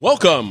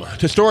Welcome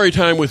to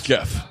Storytime with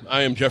Jeff.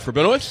 I am Jeff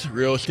Rabinowitz,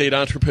 real estate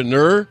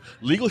entrepreneur,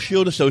 Legal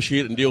Shield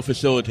associate, and deal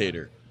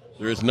facilitator.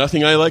 There is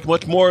nothing I like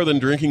much more than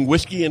drinking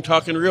whiskey and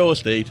talking real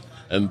estate,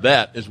 and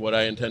that is what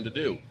I intend to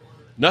do.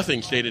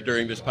 Nothing stated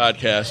during this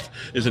podcast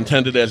is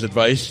intended as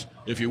advice.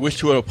 If you wish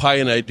to apply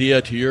an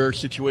idea to your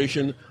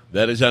situation,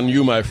 that is on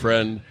you, my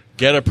friend.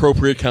 Get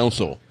appropriate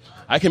counsel.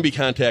 I can be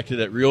contacted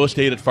at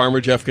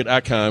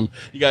realestate@farmerjeffka.com.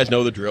 You guys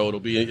know the drill.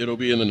 It'll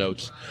be in the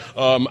notes.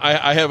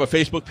 I have a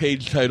Facebook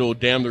page titled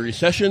Damn the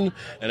Recession,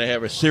 and I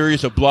have a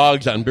series of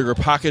blogs on Bigger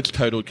Pockets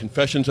titled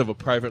Confessions of a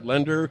Private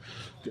Lender.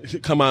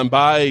 Come on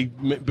by,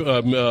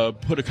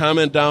 put a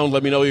comment down,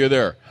 let me know you're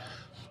there.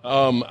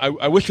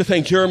 I wish to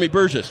thank Jeremy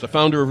Burgess, the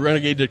founder of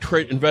Renegade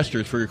Detroit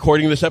Investors, for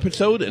recording this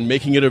episode and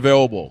making it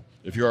available.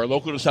 If you are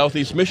local to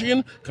Southeast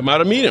Michigan, come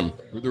out and meet him.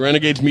 The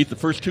Renegades meet the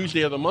first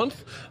Tuesday of the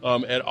month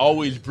at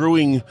Always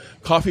Brewing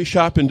Coffee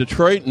Shop in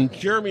Detroit. And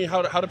Jeremy,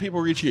 how do people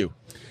reach you?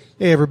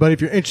 Hey, everybody. If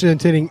you're interested in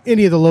attending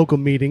any of the local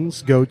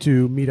meetings, go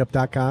to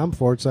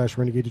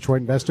meetup.com/Renegade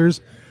Detroit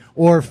Investors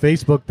or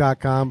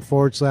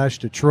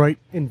Facebook.com/Detroit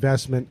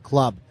Investment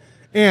Club.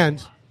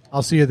 And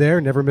I'll see you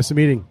there. Never miss a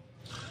meeting.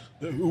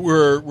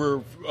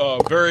 We're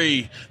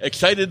very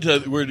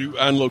excited. We're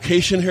on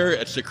location here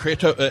at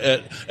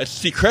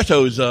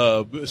Secreto's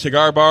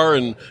Cigar Bar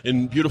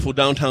in beautiful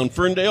downtown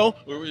Ferndale.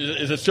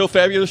 Is it still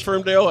fabulous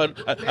Ferndale?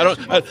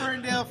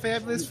 Ferndale,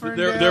 fabulous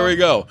Ferndale. There we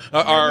go.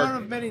 One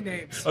of many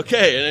names.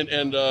 Okay,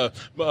 and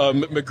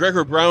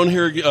McGregor Brown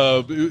here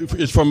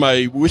is from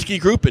my whiskey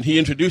group, and he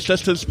introduced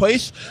us to this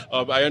place.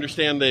 I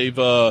understand they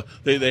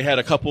had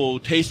a couple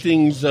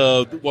tastings.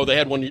 They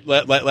had one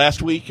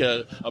last week,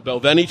 a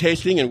Belveni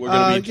tasting, and we're.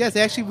 Yes,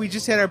 actually, we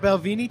just had our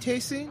Belvini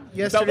tasting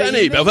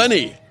yesterday.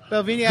 Belvini,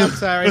 I'm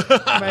sorry.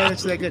 My English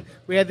is that good.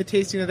 We had the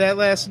tasting of that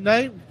last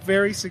night.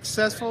 Very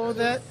successful with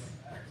that.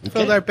 Okay.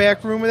 Filled our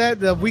back room with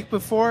that. The week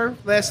before,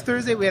 last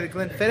Thursday, we had a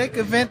Glenfiddich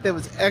event that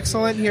was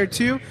excellent here,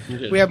 too.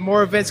 We have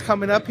more events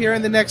coming up here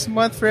in the next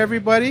month for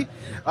everybody.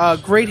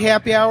 Great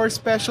happy hour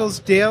specials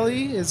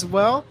daily as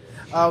well.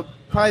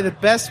 Probably the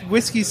best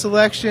whiskey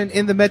selection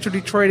in the Metro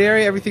Detroit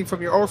area. Everything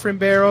from your Orphan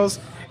barrels,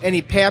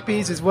 any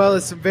Pappies, as well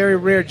as some very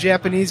rare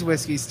Japanese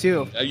whiskeys,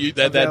 too.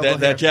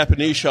 That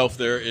Japanese shelf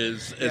there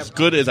is as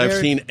good as I've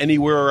seen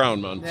anywhere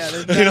around, man. Yeah,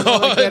 there's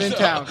not like that in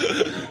town.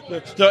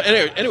 So,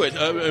 anyways,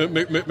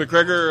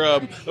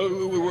 McGregor,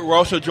 we're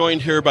also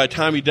joined here by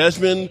Tommy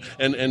Desmond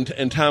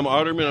and Tom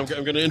Otterman. I'm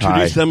going to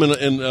introduce them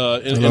in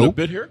a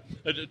bit here.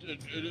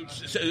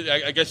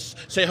 I guess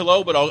say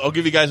hello, but I'll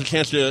give you guys a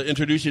chance to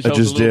introduce yourselves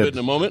a little bit in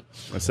a moment.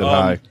 I said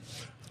hi.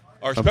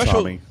 Our I'm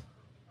special. Tommy.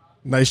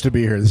 Nice to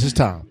be here. This is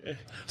Tom.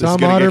 Tom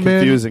Otterman,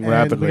 confusing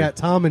rapidly. We got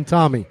Tom and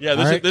Tommy. Yeah,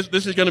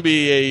 this is going to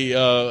be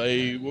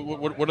a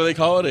what do they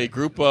call it? A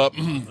group. Hey,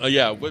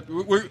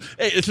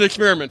 it's an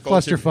experiment,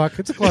 folks. Clusterfuck.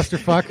 It's a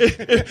clusterfuck.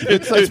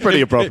 It's pretty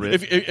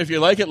appropriate. If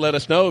you like it, let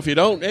us know. If you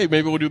don't, hey,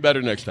 maybe we'll do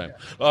better next time.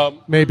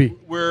 Maybe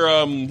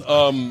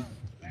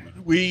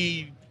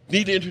we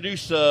need to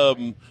introduce our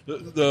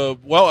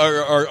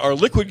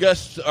liquid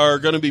guests are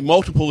going to be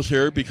multiples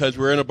here because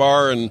we're in a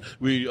bar and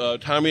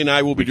Tommy and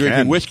I will be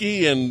drinking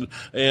whiskey and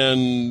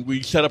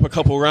we set up a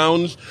couple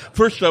rounds.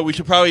 First, we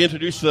should probably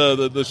introduce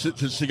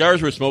the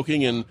cigars we're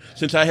smoking, and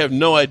since I have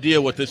no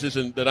idea what this is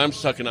that I'm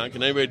sucking on,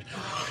 can anybody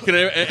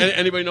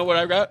know what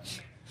I've got?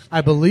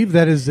 I believe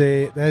that is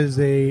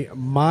a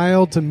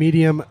mild to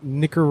medium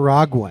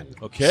Nicaraguan.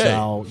 Okay.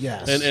 So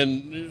yes.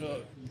 And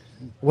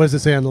what does it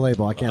say on the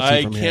label? I can't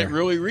see from here. I can't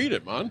really read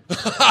it, man.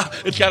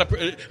 It's got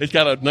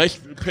a nice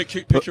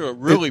picture of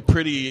really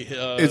pretty.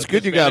 It's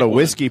good you got a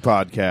whiskey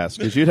podcast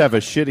because you'd have a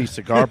shitty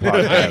cigar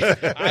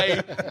podcast.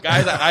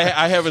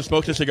 I haven't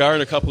smoked a cigar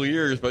in a couple of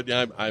years, but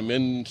I'm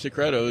in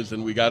Secreto's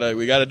and we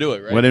gotta do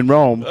it right. When in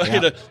Rome.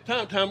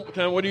 Tom,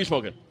 what are you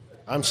smoking?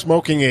 I'm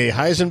smoking a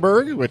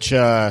Heisenberg, which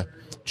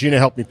Gina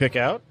helped me pick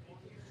out.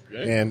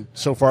 Okay. And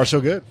so far,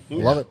 so good.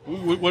 Love it.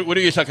 What are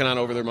you sucking on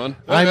over there, man?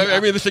 I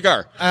mean, the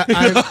cigar.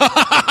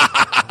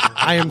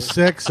 I am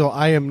sick, so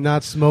I am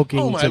not smoking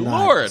tonight. Oh,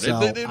 my Lord. So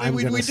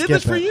we did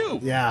this for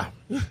you. Yeah.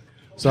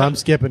 So I'm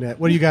skipping it.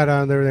 What do you got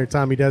on there,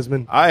 Tommy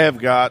Desmond? I have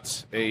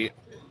got a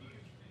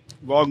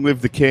Long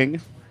Live the King,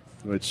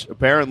 which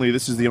apparently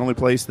this is the only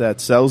place that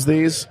sells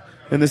these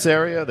in this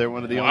area. They're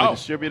one of the only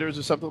distributors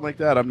or something like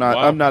that. I'm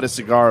not a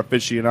cigar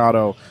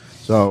aficionado.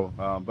 So,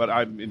 but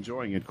I'm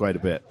enjoying it quite a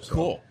bit. So.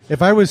 Cool.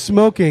 If I was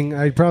smoking,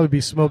 I'd probably be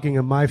smoking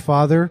a My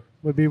Father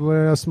would be what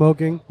I was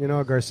smoking,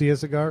 a Garcia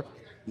cigar.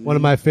 One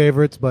of my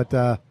favorites, but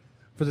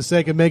for the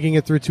sake of making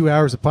it through 2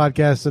 hours of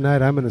podcast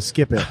tonight, I'm going to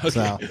skip it. Okay.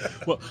 So.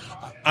 Well,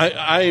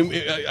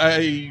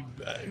 I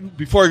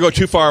before I go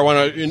too far, I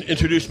want to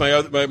introduce my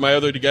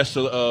other guests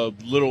a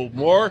little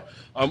more.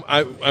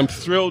 I'm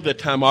thrilled that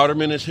Tom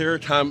Otterman is here.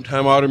 Tom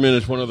Otterman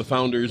is one of the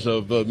founders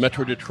of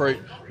Metro Detroit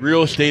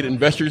Real Estate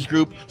Investors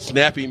Group.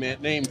 Snappy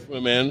name,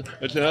 man.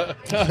 It's,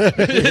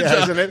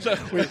 isn't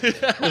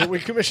it? We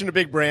commissioned a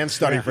big brand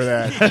study for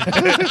that.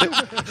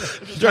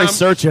 Very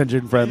search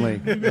engine friendly.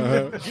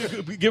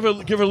 Give a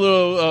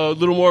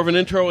little more of an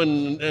intro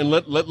and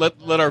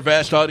let our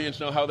vast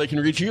audience know how they can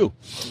reach you.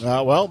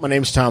 Well, my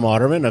name's Tom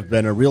Otterman. I've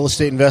been a real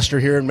estate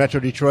investor here in Metro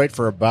Detroit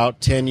for about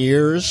 10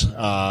 years.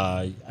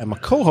 I'm a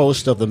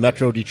co-host of the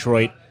Metro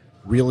Detroit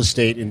Real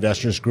Estate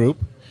Investors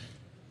Group,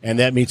 and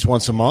that meets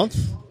once a month.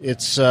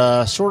 It's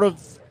sort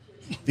of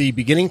the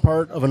beginning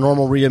part of a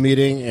normal RIA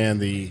meeting and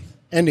the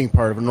ending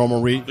part of a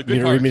normal RIA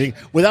meeting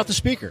without the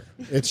speaker.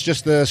 It's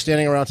just the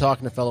standing around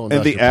talking to fellow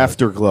investors. And the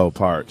afterglow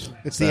part.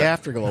 It's the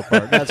afterglow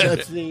part.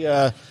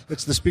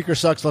 It's the speaker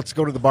sucks, let's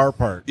go to the bar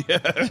part. Yeah.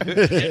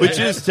 Which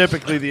is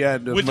typically the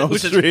end of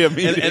most RIA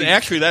meetings. And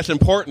actually, that's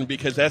important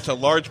because that's a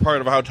large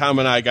part of how Tom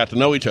and I got to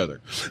know each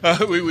other.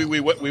 We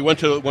went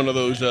to one of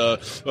those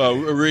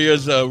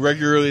RIAs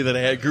regularly that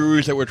had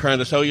gurus that were trying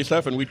to sell you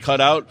stuff, and we'd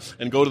cut out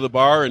and go to the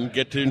bar and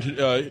got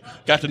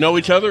to know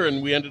each other,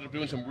 and we ended up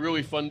doing some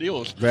really fun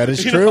deals. That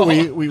is true.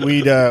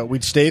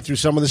 We'd stay through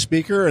some of the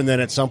speaker, and then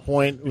at some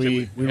point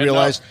we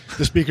realized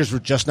the speakers were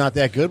just not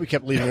that good. We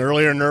kept leaving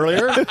earlier and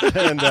earlier.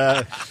 And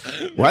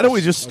why don't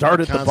we just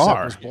start at the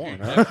bar? Born,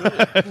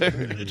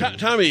 huh?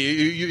 Tommy,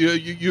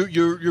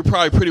 you're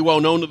probably pretty well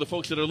known to the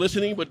folks that are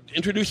listening, but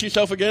introduce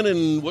yourself again.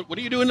 And what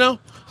are you doing now?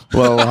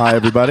 Well, hi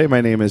everybody.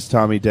 My name is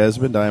Tommy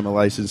Desmond. I am a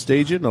licensed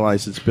agent, a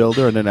licensed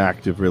builder, and an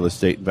active real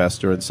estate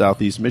investor in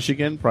Southeast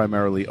Michigan,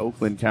 primarily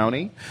Oakland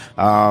County.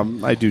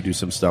 I do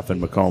some stuff in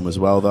Macomb as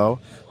well, though.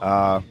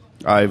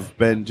 I've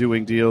been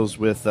doing deals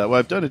with,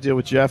 I've done a deal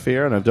with Jeff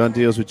here, and I've done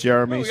deals with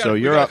Jeremy, so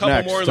you're up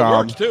next,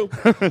 Tom.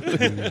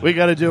 We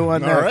got to do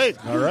one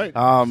next. All right.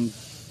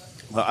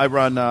 I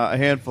run a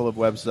handful of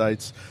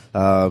websites.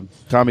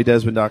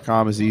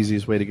 TommyDesmond.com is the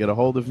easiest way to get a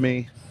hold of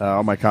me.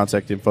 All my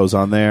contact info's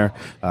on there.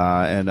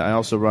 And I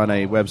also run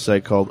a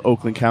website called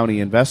Oakland County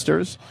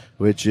Investors,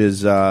 which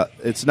is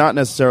it's not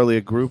necessarily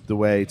a group the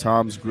way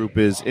Tom's group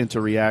is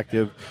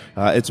interreactive.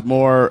 It's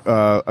more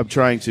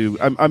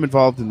I'm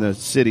involved in the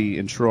city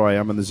in Troy.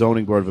 I'm on the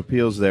zoning board of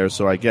appeals there,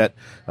 so I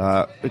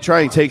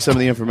try and take some of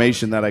the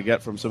information that I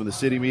get from some of the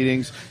city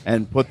meetings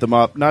and put them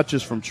up, not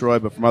just from Troy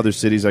but from other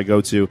cities I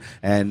go to,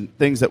 and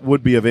things that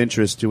would be of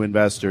interest to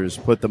investors,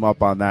 put them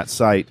up on that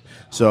site.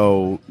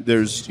 So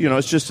there's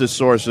it's just a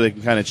source so they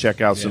can kind of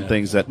check out some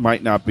things that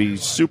might not be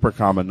super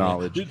common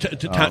knowledge.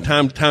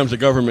 Tom's a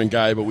government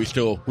guy, but we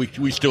still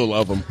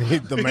love him.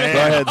 The man. Go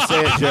ahead,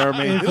 say it,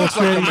 Jeremy. He looks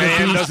like the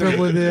man, doesn't from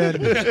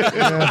within.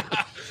 Yeah.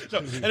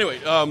 So anyway,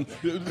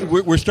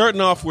 we're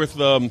starting off with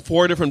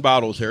 4 different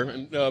bottles here,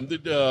 and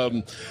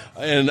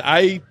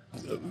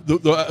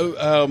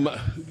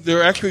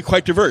they're actually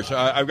quite diverse.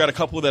 I've got a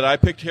couple that I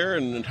picked here,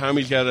 and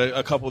Tommy's got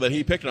a couple that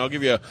he picked, and I'll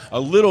give you a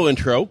little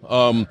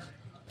intro.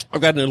 I've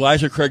got an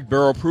Elijah Craig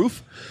Barrel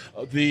Proof.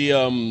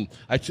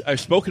 I've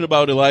spoken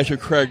about Elijah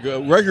Craig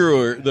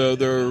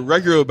the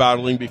regular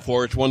bottling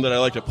before. It's one that I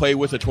like to play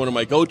with. It's one of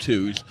my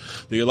go-tos.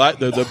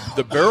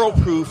 The Barrel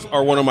Proof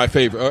are one of my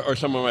favorite, are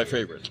some of my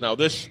favorites. Now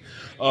this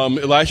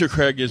Elijah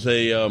Craig is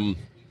a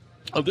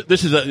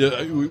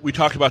we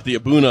talked about the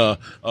Abuna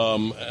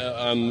on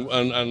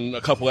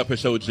a couple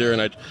episodes there,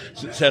 and I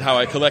said how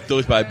I collect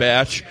those by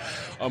batch.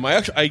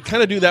 I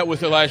kind of do that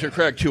with Elijah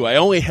Craig too. I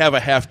only have a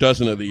half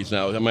dozen of these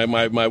now.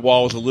 My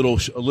wall is a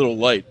little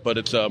light, but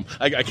it's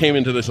I came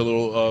into this a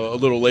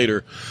little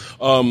later.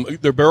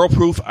 They're barrel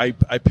proof. I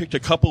picked a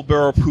couple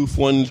barrel proof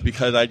ones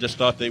because I just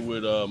thought they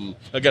would.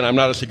 Again, I'm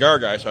not a cigar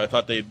guy, so I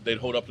thought they'd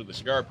hold up to the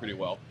cigar pretty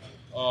well.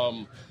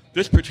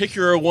 This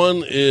particular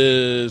one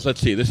is, let's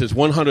see, this is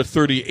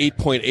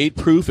 138.8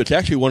 proof. It's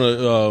actually one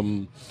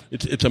of,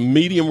 it's a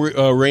medium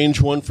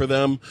range one for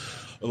them.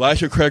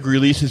 Elijah Craig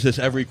releases this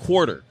every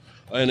quarter,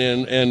 and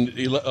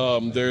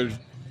they're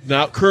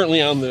now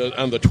currently on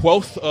the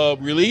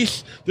 12th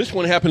release. This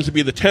one happens to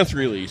be the 10th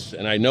release,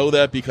 and I know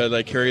that because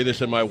I carry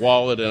this in my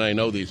wallet and I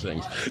know these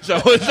things. So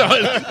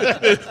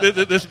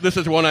this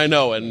is one I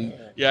know, and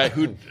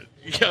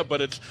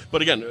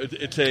but again,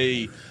 it's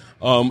a.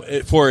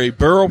 For a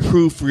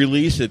barrel-proof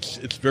release, it's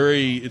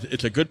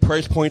a good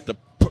price point.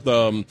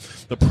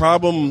 The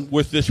problem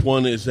with this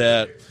one is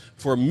that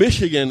for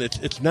Michigan,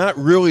 it's not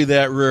really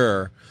that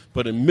rare,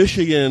 but in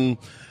Michigan,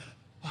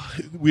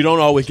 we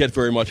don't always get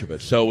very much of it.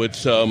 So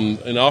it's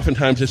and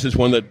oftentimes this is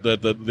one that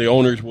the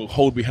owners will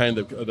hold behind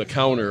the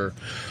counter.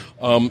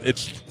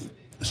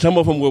 Some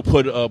of them will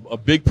put a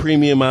big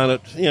premium on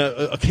it.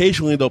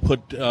 Occasionally they'll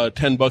put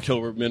 $10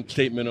 over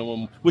state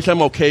minimum, which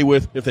I'm okay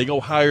with. If they go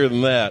higher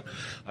than that,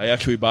 I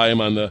actually buy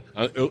them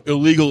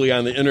illegally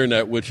on the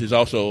internet, which is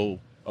also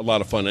a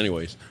lot of fun,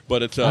 anyways.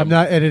 But it's I'm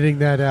not editing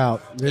that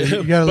out.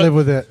 You got to live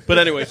with it. But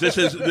anyways,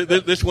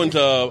 this one's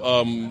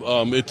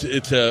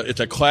it's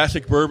a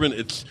classic bourbon.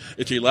 It's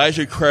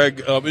Elijah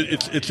Craig.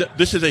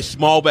 This is a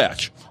small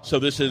batch. So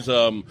this is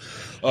they're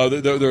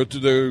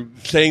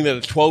saying that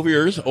it's 12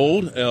 years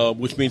old,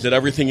 which means that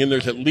everything in there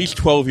is at least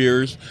 12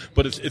 years.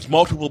 But it's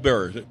multiple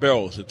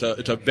barrels. It's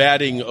a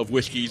vatting of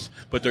whiskeys,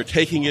 but they're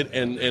taking it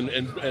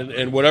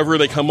and whatever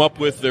they come up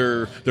with,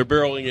 they're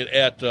barreling it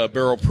at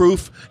barrel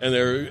proof, and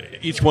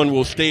each one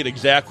will state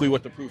exactly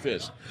what the proof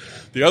is.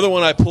 The other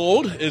one I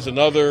pulled is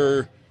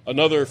another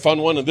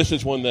fun one, and this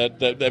is one that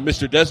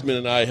Mr. Desmond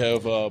and I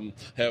have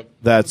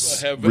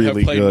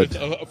really played good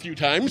with a few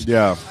times.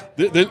 Yeah,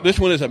 this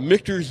one is a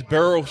Michter's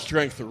Barrel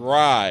Strength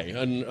Rye,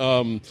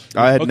 and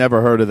I had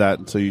never heard of that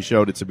until you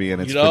showed it to me,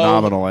 and it's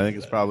phenomenal. I think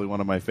it's probably one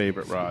of my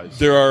favorite ryes.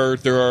 There are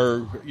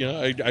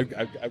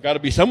I've got to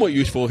be somewhat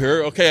useful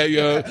here.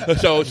 Okay,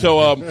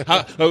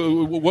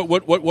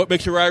 what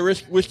makes a rye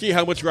whiskey?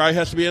 How much rye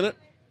has to be in it?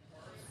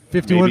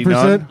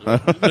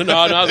 51%?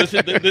 No. This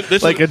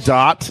like is, a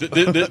dot.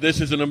 This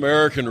is an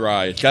American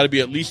rye. It's got to be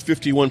at least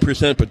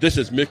 51%. But this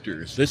is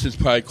Michter's. This is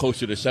probably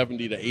closer to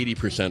 70 to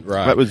 80%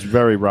 rye. That was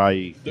very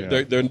rye. Yeah.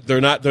 They don't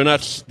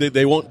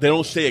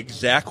say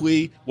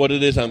exactly what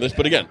it is on this.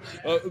 But again,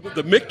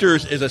 the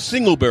Michter's is a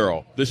single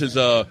barrel. This is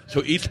so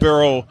each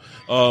barrel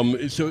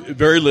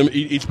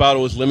each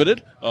bottle is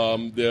limited.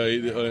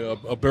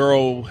 A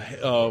barrel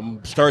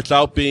starts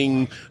out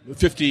being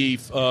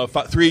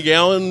 3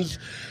 gallons.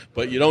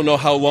 But you don't know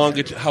how old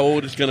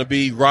it's going to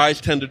be. Ryes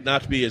tend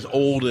not to be as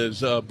old as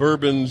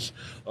bourbons,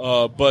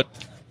 but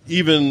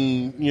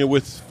even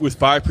with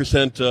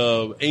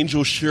 5%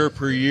 angel share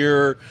per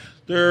year,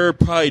 they're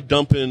probably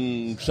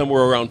dumping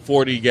somewhere around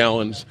 40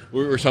 gallons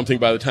or something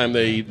by the time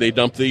they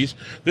dump these.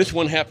 This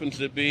one happens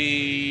to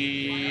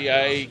be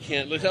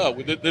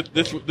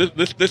this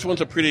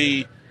one's a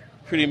pretty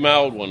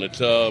mild one.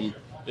 I'm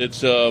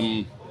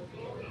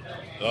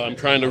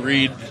trying to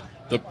read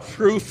the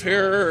proof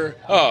here.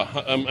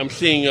 I'm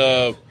seeing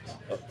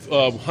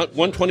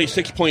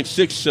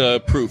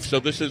 126.6 proof. So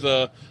this is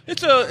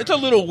it's a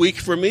little weak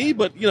for me,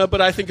 but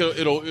I think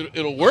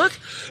it'll work.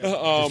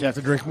 Just have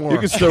to drink more. You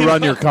can still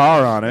run your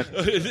car on it.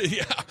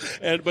 Yeah,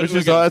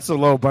 that's a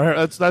low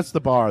bar. That's the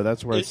bar.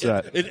 That's where it's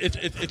set.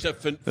 It's a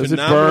Does it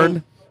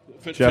burn?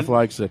 Jeff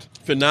likes it.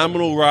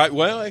 Phenomenal ride.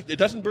 Well, it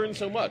doesn't burn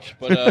so much,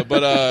 but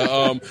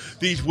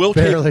these will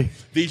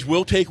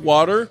take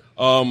water.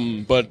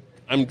 But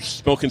I'm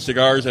smoking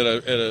cigars at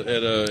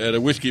a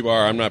whiskey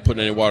bar. I'm not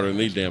putting any water in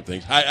these damn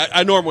things.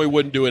 I normally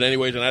wouldn't do it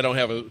anyways, and I don't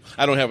have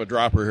a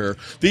dropper here.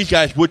 These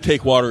guys would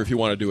take water if you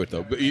want to do it,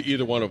 though.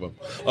 Either one of them.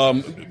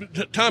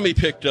 Tommy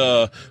picked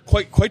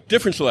quite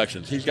different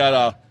selections. He's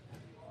got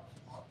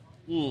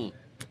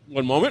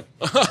one moment.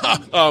 He's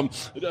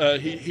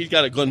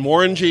got a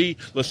Glenmorangie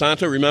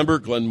Lasanta. Remember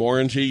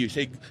Glenmorangie? You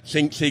say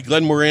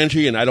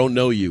Glenmorangie, and I don't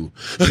know you.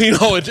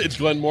 It's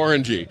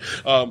Glenmorangie.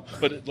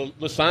 But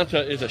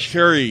Lasanta is a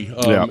sherry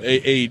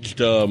aged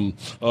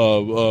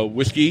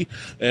whiskey,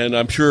 and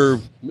I'm sure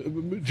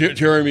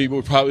Jeremy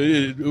would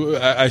probably.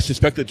 I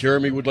suspect that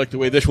Jeremy would like the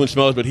way this one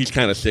smells, but he's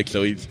kind of sick,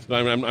 so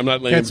I'm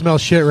not letting. Can't smell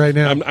shit right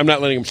now. I'm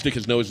not letting him stick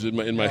his nose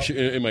in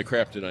my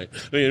crap tonight.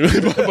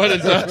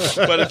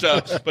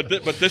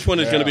 But this one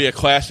is going to be a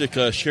classic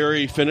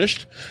sherry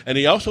finished, and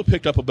he also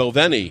picked up a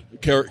Belveni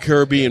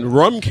Caribbean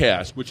rum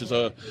cask, which is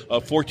a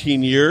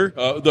 14-year.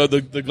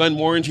 The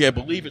Glenmorangie, I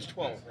believe, is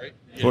 12, right?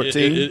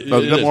 14.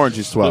 Glenmorangie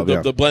is 12.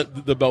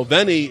 The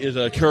Belveni is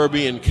a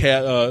Caribbean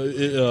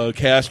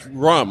cask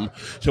rum.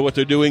 So what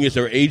they're doing is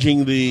they're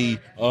aging the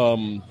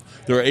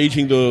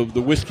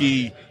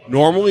whiskey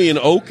normally in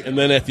oak, and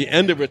then at the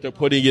end of it, they're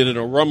putting it in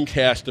a rum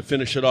cask to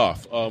finish it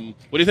off. What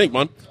do you think,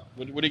 Mon?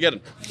 What are you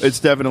getting? It's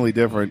definitely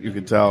different. You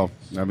can tell.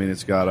 I mean,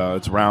 it's got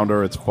it's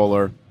rounder, it's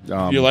fuller.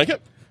 Do you like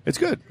it? It's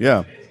good.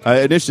 Yeah.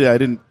 Initially, I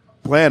didn't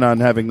plan on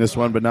having this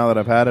one, but now that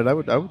I've had it, I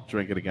would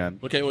drink it again.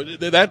 Okay, well,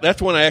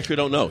 that's one I actually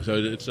don't know. So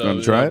it's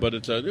try it? But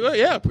it's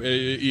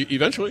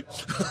eventually.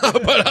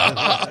 But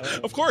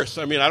of course,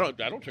 I mean, I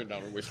don't turn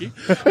down a whiskey,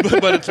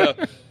 but it's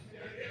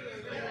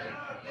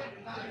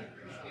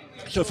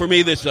so for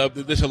me this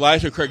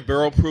Elijah Craig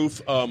barrel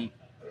proof.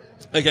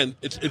 Again,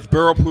 it's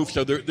barrel proof,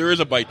 so there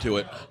is a bite to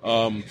it.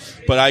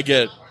 But I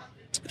get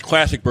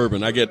classic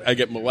bourbon. I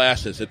get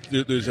molasses.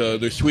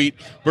 There's sweet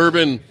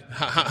bourbon.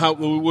 What's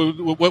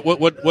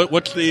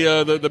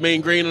the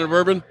main grain in a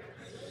bourbon?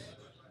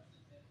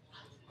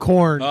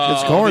 Corn.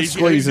 It's corn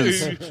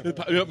squeezes.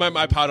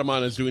 My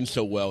Potamon is doing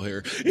so well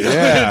here.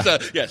 Yeah.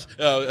 Yes.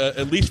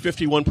 At least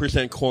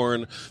 51%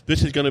 corn.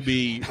 This is going to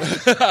be.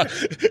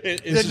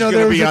 It's going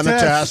to be on the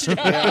test.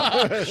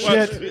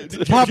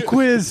 Shit. Pop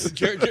quiz.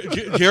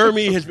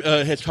 Jeremy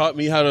has taught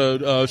me how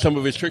to some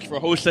of his tricks for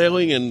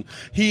wholesaling, and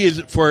he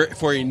is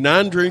for a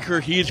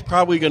non-drinker. He is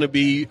probably going to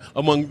be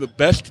among the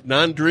best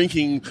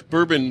non-drinking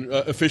bourbon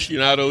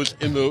aficionados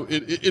in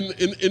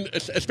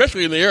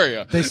especially in the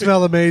area. They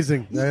smell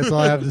amazing. That's all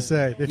I have to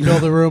say. They fill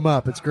the room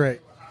up. It's great.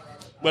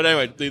 But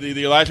anyway,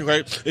 the Elijah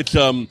Craig, it's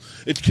a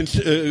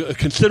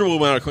considerable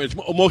amount of corn. It's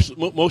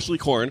mostly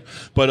corn,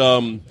 but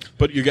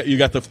you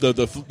got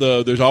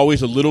the there's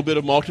always a little bit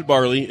of malted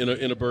barley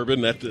in a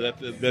bourbon.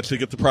 That's to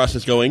get the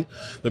process going.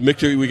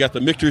 We got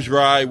the Michter's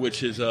rye,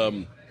 which is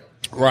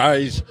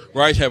Ryes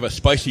have a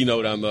spicy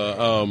note on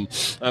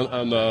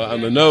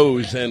the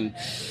nose, and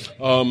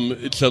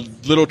it's a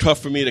little tough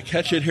for me to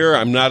catch it here.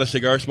 I'm not a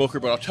cigar smoker,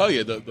 but I'll tell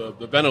you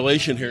the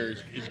ventilation here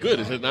is good,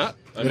 is it not?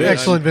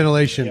 Excellent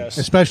ventilation, yes.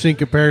 especially in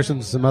comparison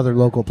to some other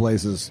local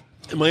places.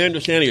 My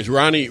understanding is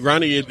Ronnie,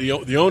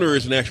 the owner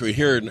isn't actually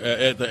here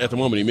at the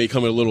moment. He may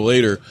come in a little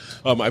later.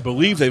 I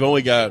believe they've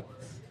only got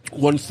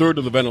 1/3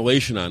 of the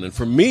ventilation on, and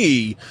for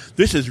me,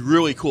 this is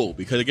really cool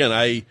because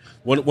again,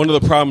 one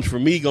of the problems for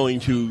me going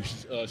to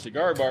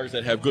cigar bars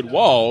that have good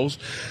walls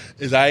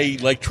is I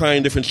like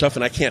trying different stuff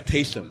and I can't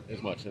taste them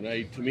as much, and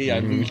I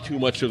lose too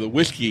much of the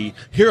whiskey.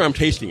 Here, I'm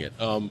tasting it,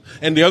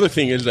 and the other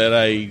thing is that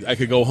I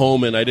could go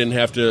home and I didn't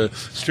have to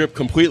strip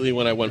completely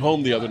when I went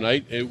home the other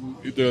night.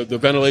 The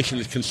ventilation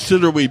is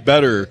considerably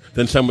better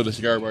than some of the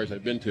cigar bars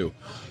I've been to,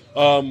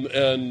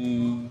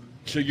 and.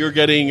 So you're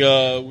getting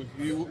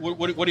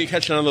what are you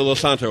catching on the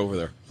Los Santa over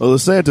there? Well,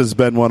 Los Santa's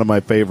been one of my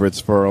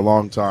favorites for a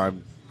long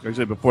time.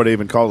 Actually, before they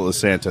even call it Los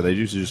Santa, they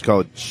used to just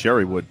call it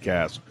Sherrywood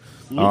Cask.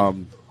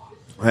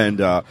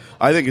 And I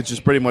think it's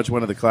just pretty much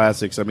one of the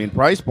classics. I mean,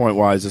 price point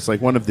wise, it's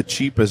like one of the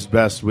cheapest,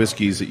 best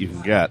whiskeys that you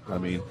can get. I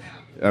mean,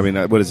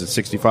 what is it,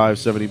 $65,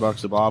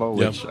 $70 a bottle?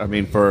 Which I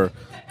mean, for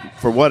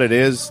what it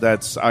is,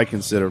 I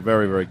consider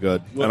very, very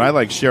good. And I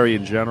like sherry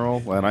in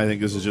general, and I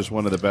think this is just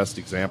one of the best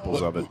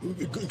examples of it.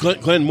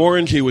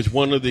 Glenmorangie was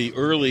one of the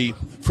early.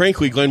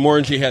 Frankly,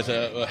 Glenmorangie has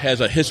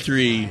a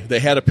history. They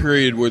had a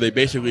period where they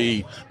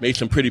basically made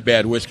some pretty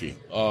bad whiskey.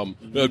 But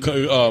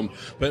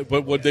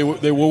what they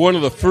were one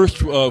of the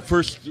first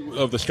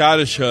of the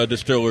Scottish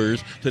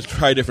distillers to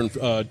try different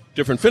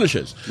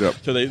finishes. Yep.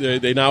 So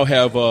they now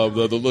have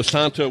the Los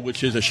Santa,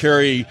 which is a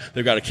sherry.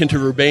 They've got a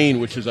Kinter Urbane,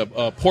 which is a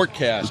port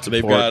cask.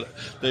 They've got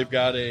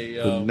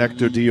a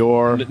Nectar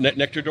d'Or.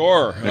 Nectar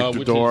d'Or.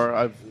 Nectar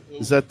d'Or.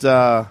 Is that?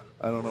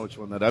 I don't know which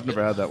one that. I've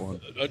never had that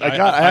one.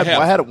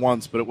 I had it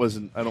once, but it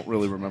wasn't. I don't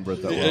really remember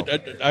it that well.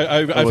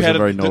 I've had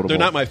it. They're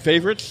not my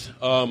favorites,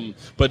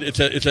 but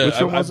it's a.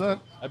 Which one was that?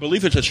 I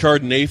believe it's a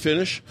Chardonnay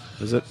finish.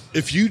 Is it?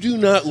 If you do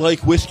not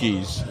like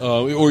whiskeys,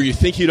 or you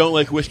think you don't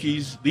like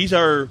whiskeys, these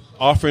are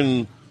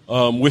often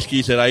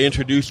whiskeys that I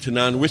introduce to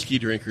non-whiskey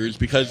drinkers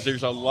because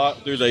there's a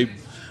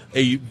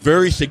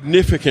very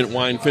significant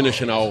wine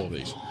finish in all of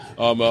these.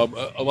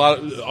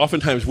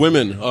 Oftentimes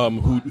women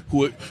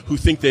who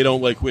think they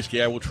don't like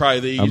whiskey, I will try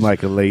these. I'm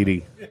like a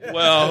lady.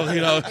 Well,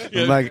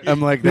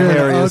 I'm like the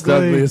hairiest,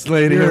 ugliest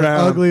lady you're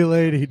around. An ugly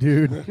lady,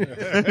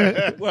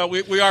 dude. Well,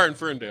 we are in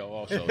Ferndale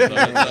also, so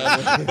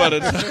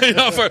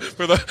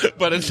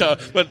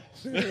but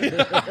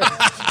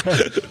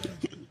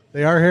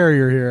They are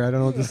hairier here. I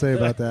don't know what to say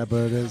about that,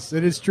 but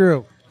it is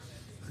true.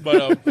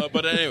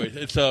 But anyway,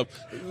 it's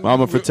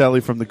Mama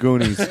Fratelli from the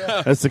Goonies.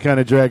 That's the kind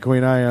of drag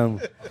queen I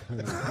am.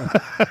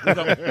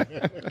 I'm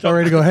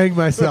ready to go hang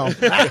myself.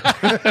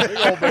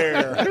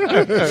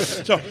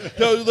 So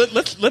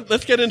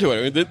let's get into it.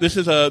 I mean, this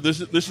is a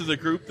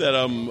group that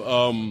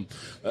I'm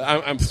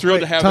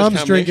thrilled to have. Tom's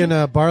this drinking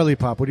a barley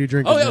pop. What are you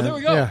drinking? Oh yeah, man? there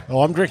we go. Yeah.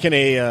 Oh, I'm drinking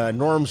a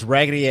Norm's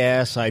Raggedy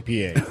Ass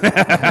IPA.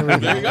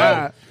 There you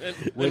go.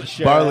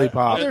 Which, barley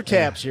pop. Other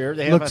taps here.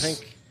 They have, I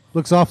think.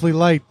 Looks awfully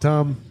light,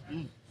 Tom.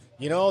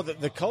 You know,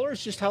 the color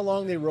is just how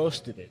long they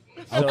roasted it.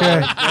 So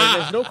Okay.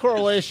 There's no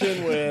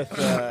correlation with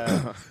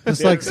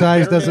Just like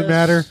size doesn't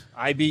matter.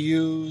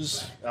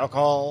 IBUs,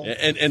 alcohol.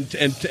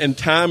 And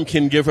Tom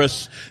can give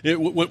us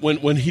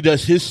when he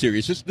does his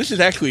series. This is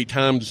actually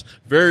Tom's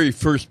very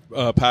first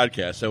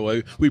podcast,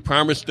 so we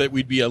promised that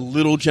we'd be a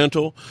little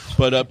gentle,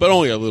 but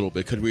only a little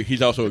bit because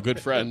he's also a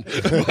good friend.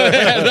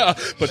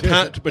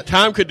 But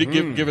Tom could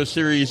give a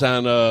series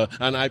on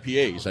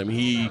IPAs. I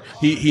mean,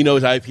 he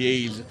knows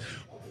IPAs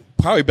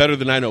probably better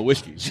than I know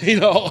whiskeys.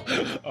 You know,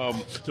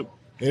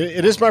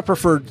 It is my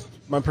preferred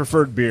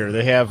beer.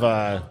 They have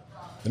the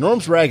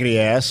Norm's Raggedy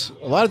Ass.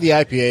 A lot of the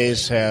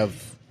IPAs have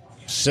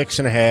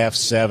 6.5%,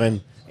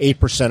 7%,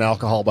 8%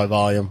 alcohol by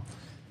volume,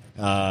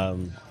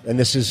 and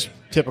this is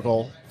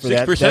typical for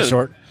that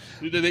sort.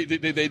 Do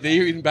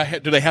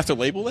they have to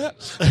label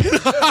that?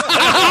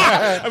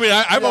 I mean,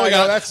 I've only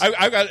got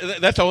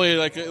that's only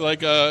like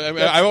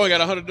I've only got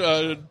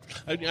 100.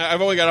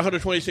 I've only got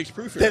 126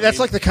 proof. Here. That's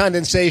like the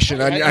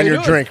condensation on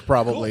your drink,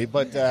 probably.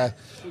 Cool. But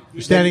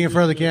you're standing in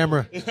front of the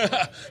camera.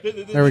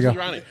 There we go.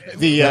 Ronnie.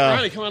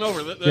 Ronnie, come on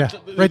over.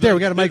 Right there.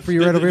 We got a mic for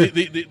you right over here.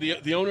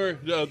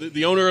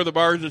 The owner of the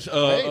bar just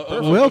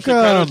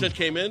welcome. Just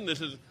came in.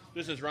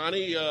 This is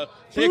Ronnie.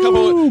 Say a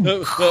couple.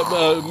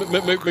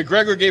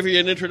 McGregor gave you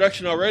an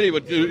introduction already,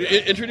 but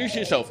introduce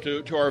yourself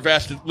to our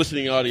vast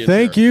listening audience.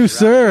 Thank you,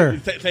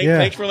 sir.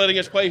 Thanks for letting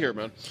us play here,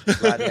 man.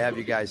 Glad to have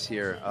you guys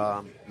here.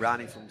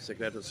 Ronnie from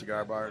Secreto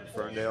Cigar Bar in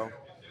Ferndale.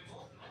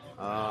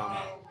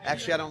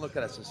 Actually, I don't look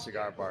at us as a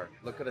cigar bar.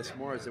 Look at us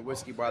more as a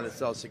whiskey bar that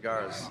sells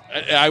cigars.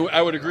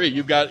 I would agree.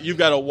 You've got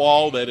a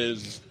wall that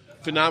is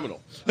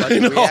phenomenal. But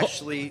we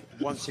actually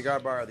won Cigar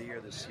Bar of the Year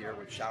this year,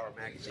 which Shower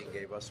Magazine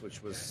gave us,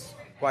 which was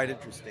quite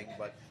interesting.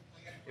 But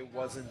it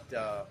wasn't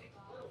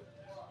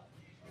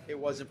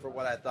for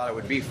what I thought it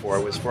would be for.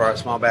 It was for our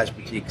small batch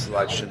boutique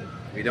selection.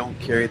 We don't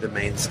carry the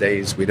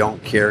mainstays. We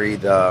don't carry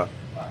the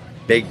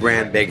big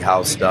brand, big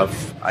house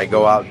stuff. I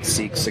go out and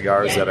seek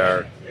cigars that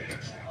are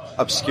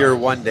obscure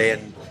one day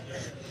and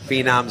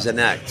phenoms the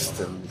next.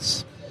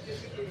 And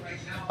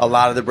a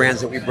lot of the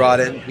brands that we brought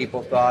in,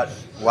 people thought,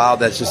 wow,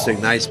 that's just a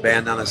nice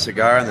band on a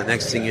cigar. And the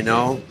next thing you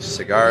know,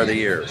 Cigar of the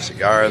Year,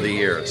 Cigar of the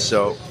Year.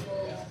 So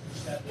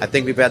I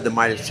think we've had the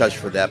Midas touch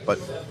for that, but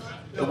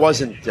it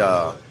wasn't...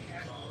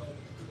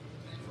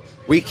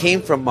 we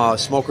came from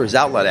Smoker's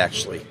Outlet,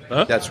 actually.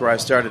 Uh-huh. That's where I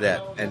started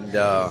at. And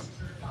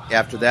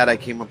after that, I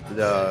came up with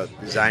the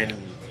design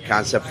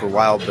concept for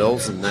Wild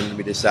Bill's, and then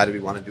we decided we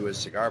want to do a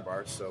cigar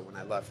bar. So when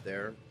I left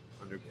there,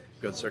 under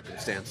good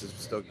circumstances, we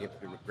still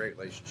kept a great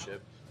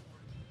relationship.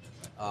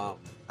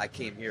 I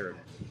came here and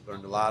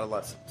learned a lot of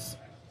lessons.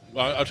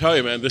 Well, I'll tell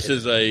you, man, this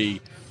is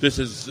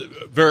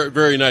very,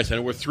 very nice,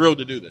 and we're thrilled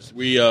to do this.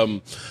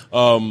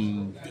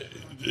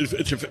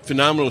 It's a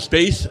phenomenal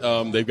space.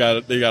 They've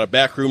got a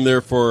back room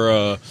there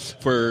for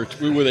where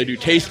they do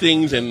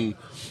tastings, and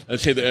I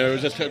was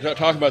just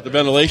talking about the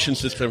ventilation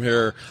system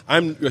here.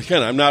 I'm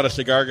not a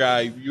cigar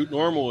guy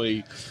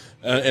normally.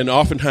 And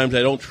oftentimes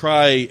I don't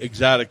try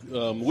exotic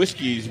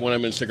whiskeys when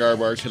I'm in cigar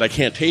bars because I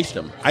can't taste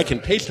them. I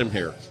can taste them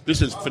here.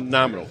 This is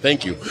phenomenal.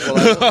 Thank you.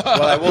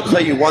 Well, I will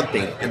tell you one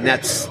thing, and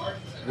that's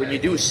when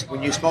you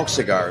smoke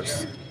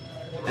cigars,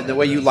 and the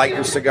way you light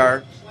your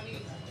cigar,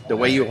 the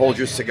way you hold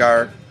your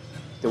cigar,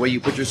 the way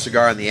you put your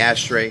cigar on the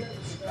ashtray,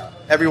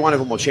 every one of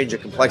them will change the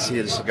complexity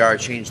of the cigar,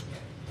 change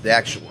the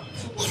actual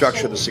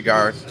structure of the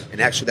cigar, and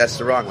actually that's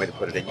the wrong way to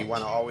put it in. You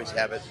want to always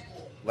have it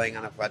laying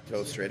on a flat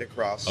toe straight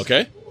across.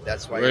 Okay.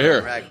 That's why right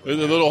you're here. There's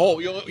a little hole.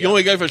 You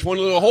only got just one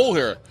little hole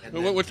here.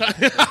 What time?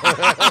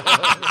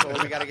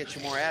 So we got to get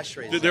you more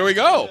ashtrays. There we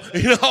go.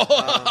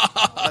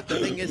 But the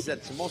thing is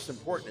that the most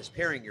important is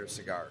pairing your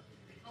cigar.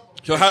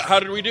 So how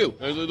did we do?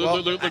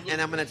 Well,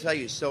 and I'm going to tell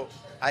you. So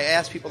I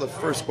ask people the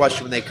first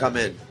question when they come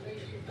in.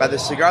 By the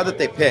cigar that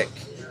they pick,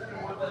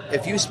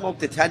 if you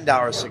smoked a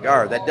 $10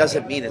 cigar, that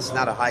doesn't mean it's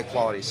not a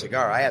high-quality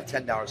cigar. I have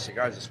 $10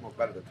 cigars that smoke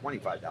better than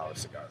 $25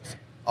 cigars.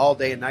 All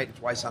day and night and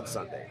twice on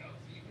Sunday.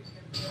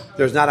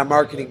 There's not a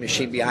marketing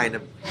machine behind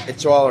them.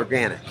 It's all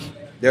organic.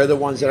 They're the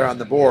ones that are on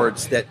the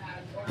boards that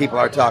people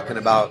are talking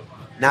about,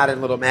 not in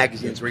little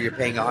magazines where you're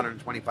paying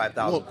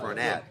 $125,000 for an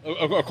ad.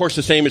 Of course,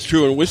 the same is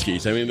true in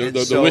whiskeys. I mean,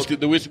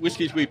 the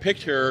whiskeys we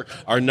picked here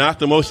are not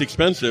the most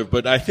expensive,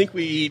 but I think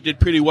we did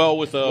pretty well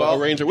with a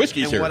range of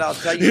whiskeys and here. What I'll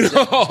tell you is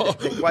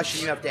the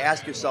question you have to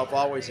ask yourself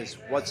always is,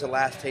 what's the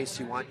last taste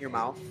you want in your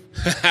mouth?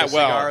 The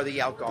cigar or the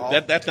alcohol?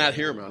 That's not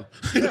here, man.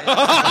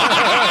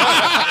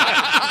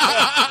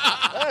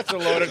 That's a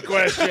loaded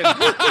question.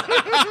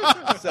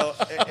 So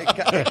it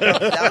comes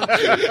down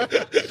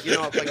to,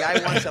 if a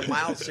guy wants a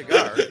mild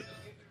cigar,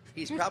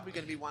 he's probably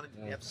going to be wanting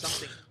to have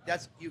something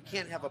you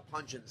can't have a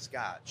pungent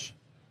scotch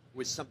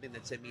with something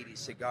that's a meaty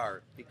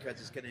cigar because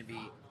it's going to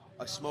be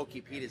a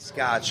smoky peated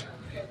scotch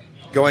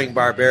going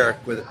barbaric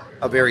with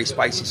a very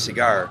spicy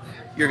cigar.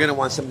 You're going to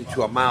want something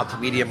to a mild to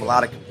medium, a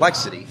lot of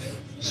complexity.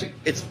 So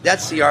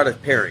that's the art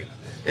of pairing.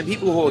 And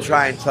people who will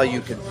try and tell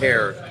you can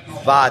pair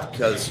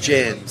vodkas,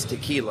 gins,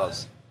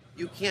 tequilas,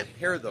 you can't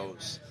pair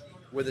those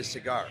with a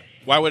cigar.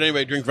 Why would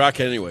anybody drink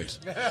vodka anyways?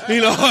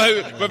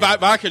 But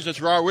vodka's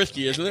just raw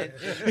whiskey, isn't it?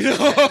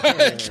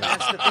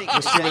 That's the thing.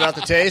 Whiskey without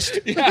the taste?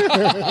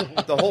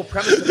 The whole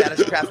premise of that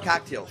is craft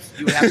cocktails.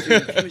 You have to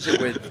infuse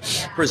it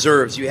with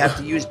preserves. You have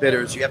to use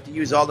bitters. You have to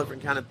use all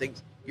different kind of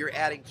things you're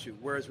adding to.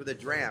 Whereas with a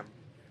dram,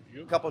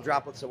 a couple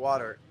droplets of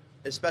water,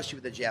 especially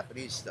with the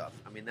Japanese stuff.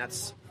 I mean,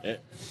 that's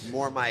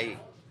more my...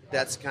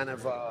 That's kind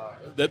of...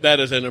 That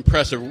is an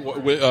impressive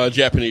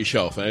Japanese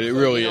shelf. It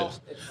really is.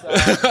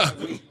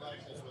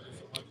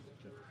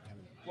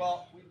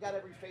 Well, we've got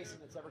every facing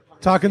that's ever come.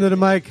 Talking to the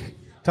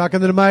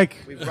mic.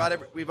 We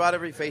brought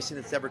every facing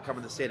that's ever come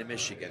in the state of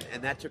Michigan,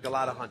 and that took a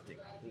lot of hunting.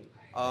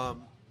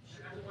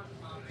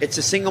 It's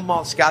a single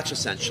malt Scotch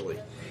essentially.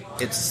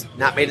 It's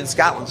not made in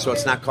Scotland, so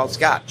it's not called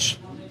Scotch.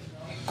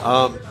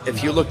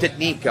 If you looked at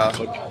Nika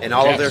and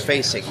all of their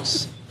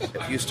facings,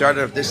 if you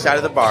started at this side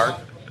of the bar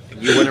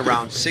and you went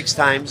around 6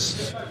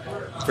 times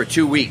for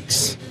 2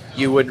 weeks,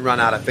 you wouldn't run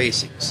out of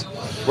facings.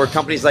 Where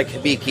companies like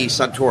Hibiki,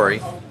 Suntory,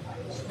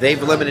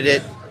 they've limited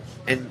it,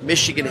 and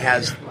Michigan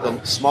has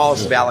the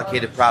smallest of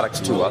allocated products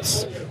to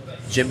us.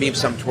 Jim Beam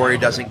Suntory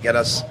doesn't get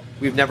us.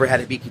 We've never had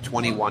Hibiki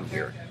 21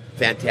 here.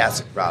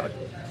 Fantastic product.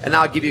 And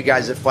I'll give you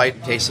guys a fight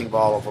and tasting of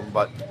all of them,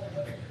 but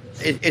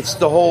it's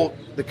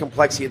the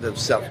complexity of the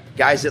stuff.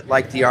 Guys that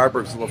like the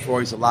Arbors, the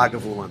Lafroys, the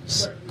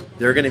Lagavulins,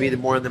 they're going to be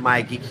more on the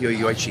Maegiki or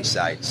Yoichi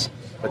sides.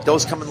 But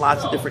those come in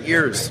lots of different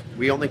years.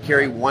 We only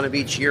carry one of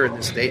each year in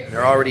this state, and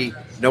they're already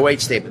no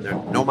age statement there,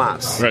 no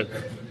mas. Right.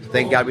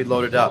 Thank God we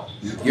loaded up.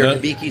 Your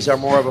Hibikis are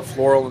more of a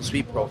floral and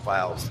sweet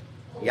profiles.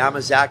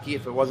 Yamazaki,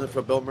 if it wasn't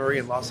for Bill Murray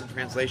and Lost in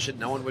Translation,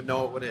 no one would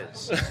know what it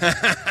is.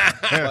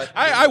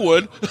 I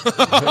would.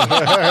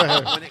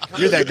 When it comes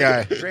You're that to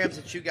guy. the grams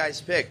that you guys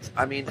picked,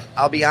 I mean,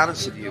 I'll be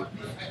honest with you.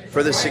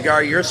 For the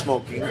cigar you're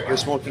smoking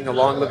a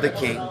Long Live the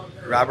King,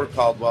 Robert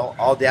Caldwell,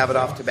 all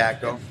Davidoff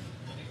tobacco.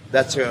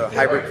 That's a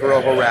hybrid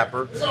Corojo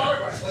wrapper.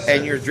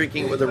 And you're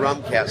drinking with a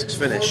rum casks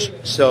finish.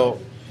 So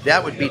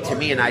that would be, to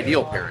me, an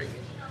ideal pairing.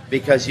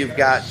 Because you've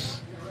got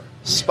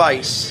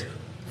spice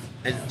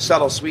and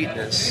subtle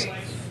sweetness,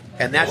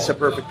 and that's the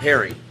perfect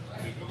pairing.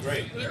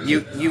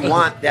 You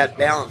want that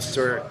balance.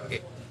 Or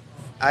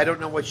I don't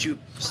know what you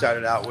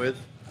started out with.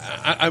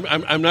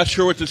 I'm not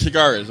sure what the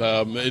cigar is.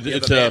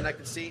 It's a band I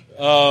can see.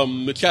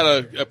 It's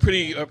got a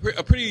pretty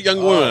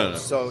young woman on it.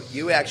 So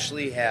you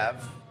actually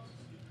have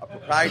a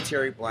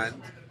proprietary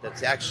blend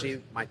that's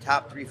actually my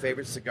top 3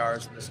 favorite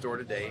cigars in the store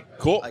today.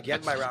 Cool. Again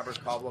by Robert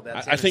Caldwell.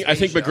 That's I think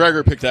Anastasia.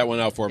 McGregor picked that one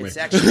out for me. It's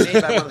actually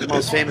made by one of the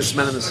most famous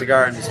men in the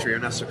cigar industry,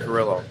 Ernesto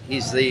Carrillo.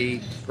 He's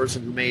the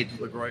person who made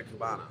LaGroix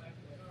Cabana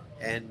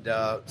and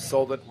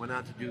sold it, went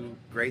on to do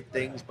great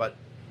things, but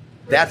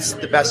that's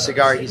the best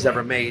cigar he's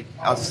ever made.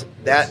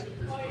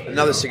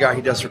 Another cigar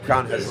he does for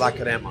Crown has La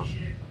Crema.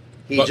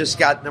 He just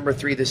got number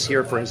 3 this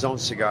year for his own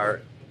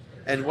cigar.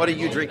 And what are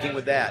you drinking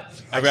with that?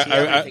 I've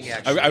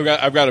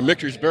got a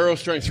Michter's Barrel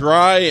Strength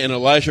Rye and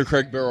Elijah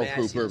Craig Barrel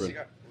Proof Bourbon.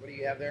 What do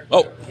you have there?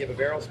 Oh. You have a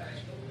barrel?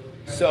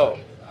 So,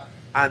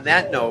 on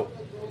that note,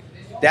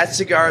 that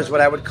cigar is what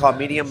I would call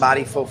medium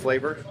body, full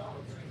flavor.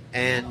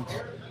 And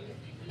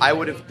I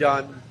would have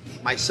done,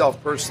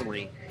 myself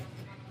personally,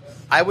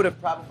 I would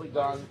have probably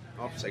gone,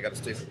 oops, I got to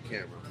stay for the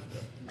camera.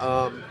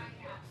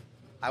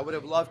 I would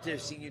have loved to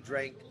have seen you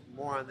drink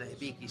more on the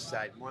Hibiki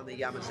side, more on the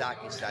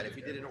Yamazaki side. If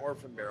you did an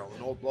Orphan Barrel,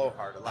 an Old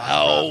Blowhard,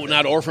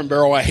 not Orphan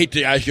Barrel. I hate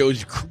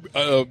Diageo's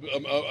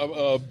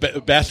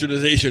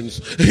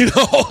bastardizations. You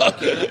know.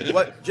 Okay,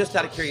 what? Just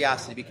out of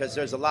curiosity, because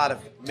there's a lot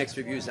of mixed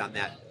reviews on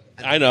that.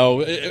 I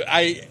know.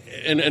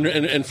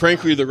 And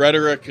frankly, the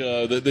rhetoric,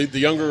 the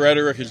younger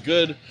rhetoric is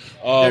good.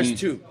 There's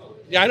 2.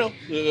 Yeah, I know.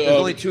 There's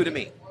only 2 to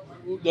me.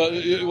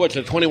 What's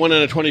a 21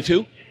 and a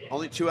 22?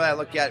 Only 2 I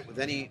look at with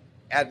any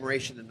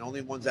admiration, and the only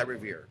ones I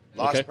revere.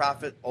 Lost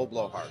Prophet, Old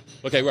Blowhard.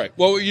 Okay, right.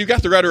 Well, you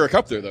got the rhetoric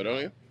up there, though,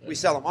 don't you? We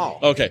sell them all.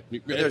 Okay.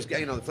 There's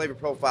the flavor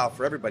profile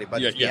for everybody, but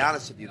to be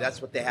honest with you,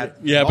 that's what they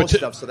had most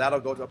of, so that'll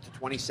go up to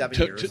 27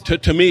 years.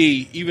 To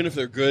me, even if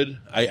they're good,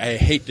 I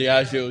hate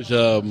Diageo's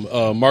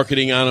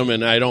marketing on them,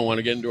 and I don't want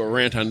to get into a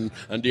rant on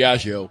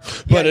Diageo.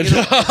 But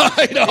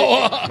I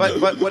know.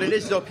 But what it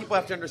is, though, people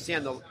have to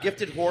understand, the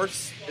Gifted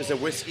Horse is a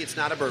whiskey, it's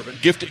not a bourbon.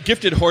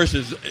 Gifted Horse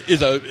is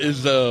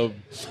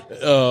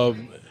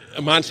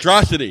a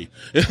monstrosity.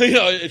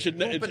 It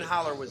should. Open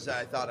Holler was,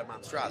 I thought, a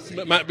monstrosity.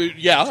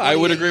 I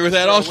would agree with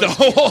that also.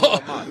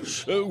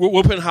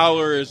 Whoopin'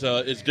 Holler is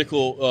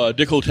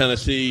Dickel,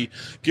 Tennessee.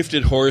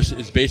 Gifted Horse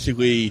is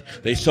basically,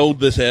 they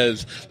sold this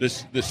as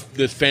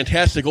this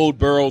fantastic old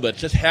barrel that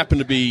just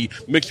happened to be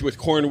mixed with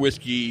corn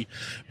whiskey,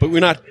 but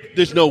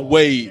there's no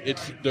way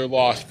they're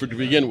lost to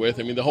begin with.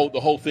 I mean, the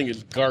whole thing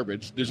is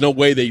garbage. There's no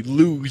way they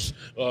lose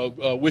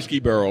whiskey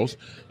barrels.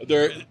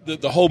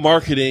 The whole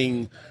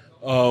marketing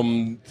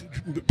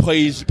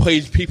plays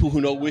people who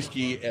know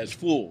whiskey as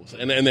fools,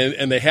 and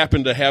they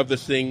happen to have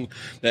this thing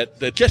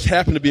that just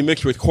happened to be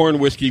mixed with corn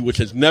whiskey, which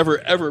has never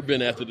ever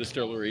been at the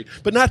distillery,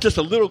 but not just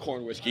a little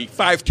corn whiskey,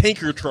 5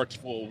 tanker trucks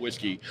full of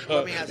whiskey.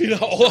 Let me ask you,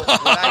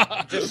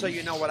 just so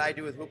you know what I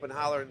do with Whoopin'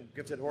 Holler and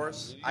Gifted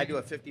Horse, I do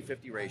a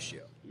 50-50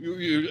 ratio.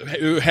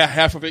 You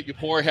half of it you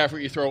pour, half of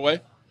it you throw away.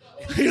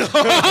 Jeff,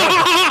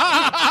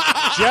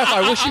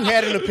 I wish you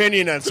had an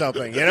opinion on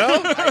something, you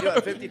know? I do a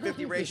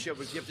 50-50 ratio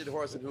with Gifted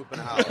Horse and Whoopin'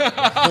 Holler.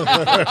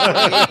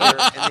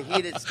 And the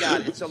heat it's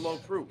got, it's a low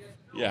proof.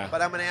 Yeah.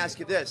 But I'm going to ask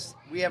you this.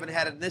 We haven't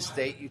had it in this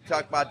state. You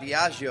talk about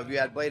Diageo. Have you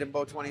had Blade and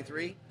Bow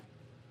 23?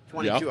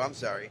 22, yeah. I'm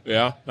sorry.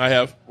 Yeah, I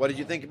have. What did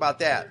you think about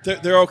that?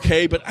 They're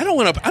okay, but I don't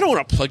want to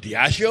plug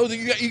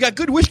Diageo. You got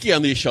good whiskey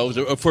on these shows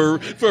I'm a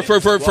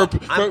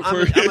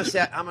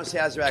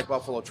Sazerac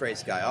Buffalo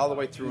Trace guy, all the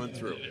way through and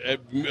through.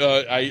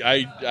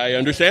 I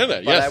understand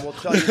that. But yes, I will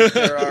tell you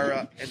there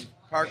are. And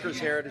Parker's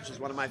Heritage is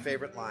one of my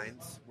favorite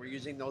lines. We're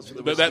using those for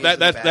the whiskey.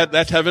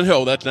 That's Heaven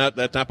Hill. That's not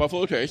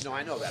Buffalo Trace. No,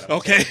 I know that.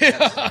 Okay.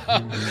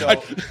 So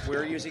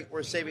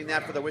we're saving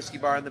that for the whiskey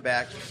bar in the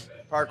back.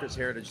 Parker's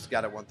Heritage has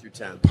got a 1 through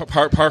 10.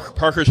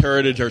 Parker's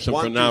Heritage are some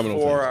 1 phenomenal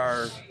through 4 things.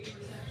 are,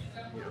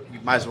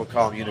 you might as well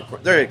call them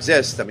unicorn. They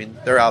exist. I mean,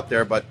 they're out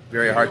there, but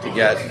very hard to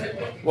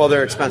get. Well,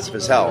 they're expensive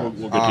as hell.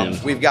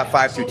 We've got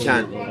 5 through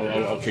 10.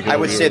 I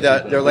would say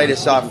that their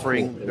latest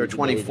offering, their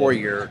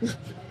 24-year,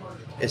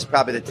 is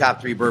probably the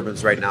top 3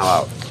 bourbons right now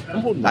out.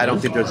 I don't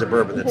think there's a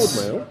bourbon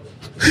that's.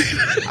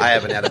 I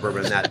haven't had a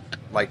bourbon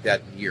like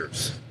that in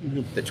years.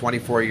 The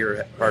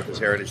 24-year Parker's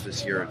Heritage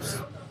this year is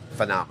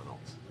phenomenal.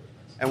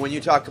 And when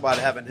you talk about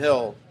Heaven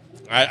Hill,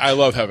 I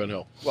love Heaven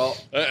Hill. Well,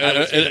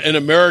 an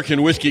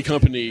American whiskey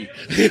company.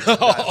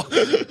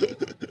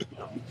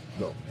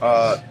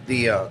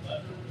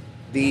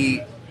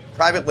 The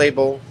private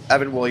label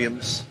Evan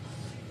Williams,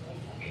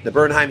 the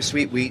Bernheim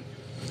Sweet Wheat,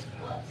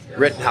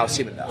 Rittenhouse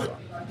Humidor.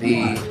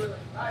 The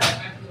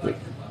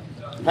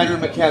Henry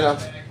McKenna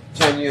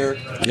 10-year.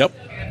 Yep.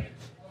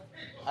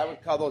 I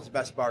would call those the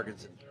best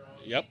bargains.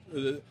 Yep.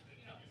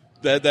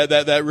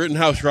 That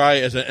Rittenhouse rye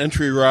as an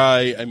entry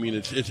rye, I mean,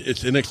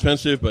 it's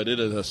inexpensive, but it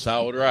is a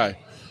solid rye.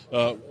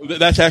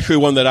 That's actually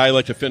one that I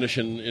like to finish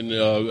in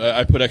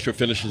I put extra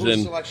finishes Whose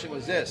in. selection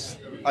was this?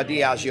 A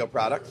Diageo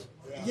product?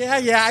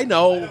 Yeah, I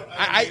know.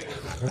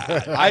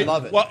 I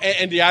love it. Well,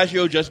 and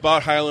Diageo just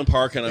bought Highland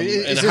Park, and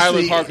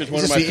Highland Park is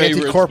one of my favorites.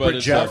 Anti-corporate, but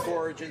it's, Jeff?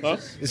 Huh?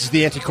 This is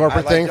the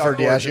anti-corporate thing for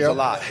Diageo? A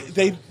lot.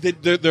 they're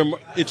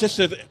it's just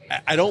that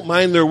I don't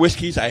mind their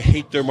whiskeys. I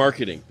hate their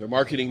marketing. Their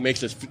marketing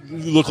makes us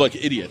look like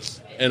idiots,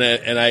 and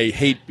I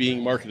hate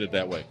being marketed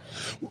that way.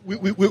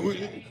 We're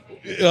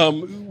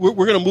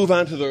going to move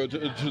on to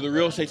the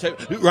real estate side.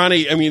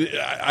 Ronnie, I mean,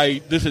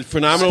 this is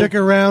phenomenal. Stick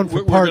around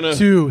for part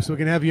 2, so we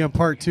can have you on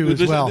part 2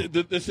 as well.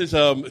 This is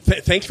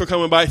thanks for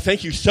coming by.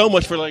 Thank you so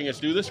much for letting us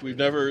do this.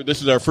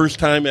 This is our first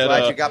time at.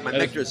 Glad you got my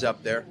Michter's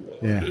up there.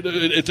 Yeah,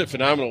 it's a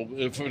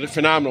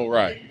phenomenal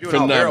ride. You're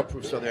doing all barrel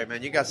proof so there,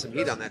 man. You got some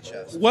heat on that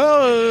chest.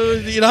 Well,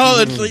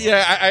 it's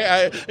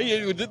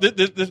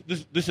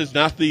this is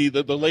not the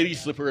Lady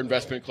Slipper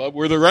Investment Club.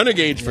 We're the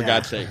Renegades, for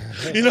God's sake.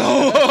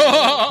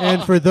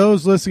 And for those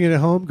listening at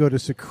home, go to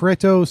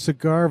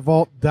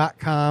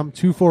secretocigarvault.com,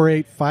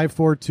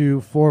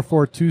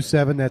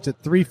 248-542-4427. That's at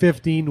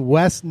 315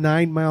 West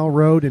 9 Mile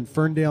Road in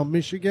Ferndale,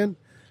 Michigan.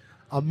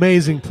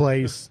 Amazing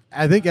place.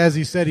 I think, as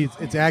he said,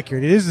 it's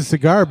accurate. It is a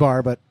cigar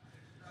bar, but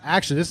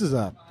actually, this is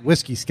a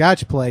whiskey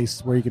scotch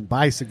place where you can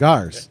buy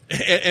cigars.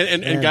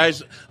 And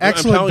guys,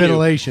 excellent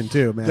ventilation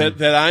too, man.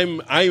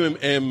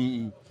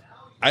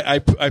 I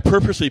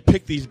purposely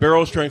picked these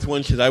barrel strength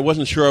ones because I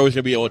wasn't sure I was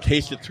going to be able to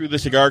taste it through the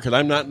cigar because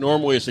I'm not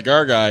normally a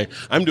cigar guy.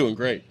 I'm doing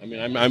great. I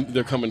mean,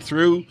 they're coming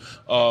through.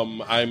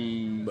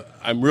 I'm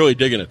really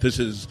digging it. This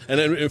is,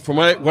 and from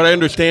what I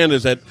understand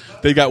is that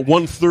they got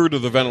 1/3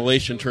 of the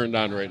ventilation turned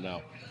on right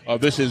now.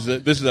 This is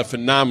a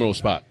phenomenal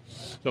spot.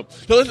 So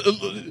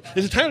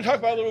is it time to talk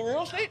about a little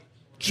real estate?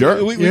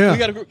 Sure. We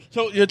got a group.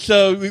 So it's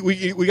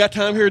we got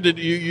Tom here. Did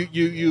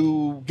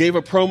you gave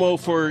a promo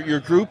for your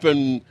group,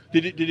 and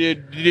did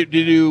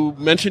you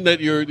mention that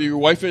your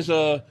wife is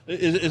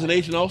an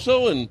agent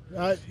also? And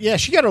yeah,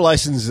 she got her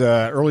license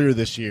earlier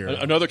this year.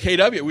 Another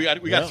KW. We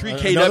got 3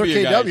 KW. Another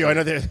KW. Guys. I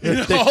know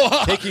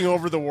they're taking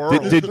over the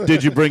world.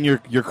 Did you bring your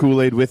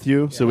Kool-Aid with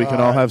you so we can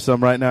all have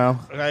some right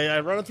now? I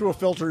run it through a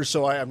filter,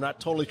 so I'm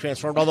not totally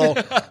transformed. Although,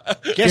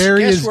 guess where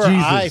Jesus.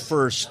 I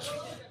first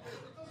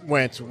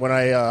went when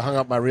I hung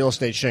up my real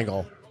estate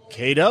shingle.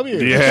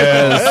 KW.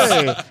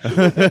 Yes.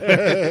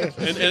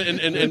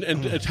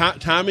 and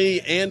Tommy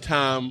and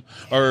Tom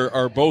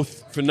are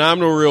both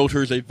phenomenal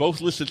realtors. They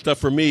both listed stuff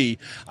for me.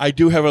 I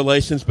do have a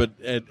license, but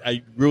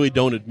I really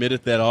don't admit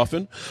it that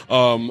often.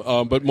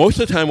 But most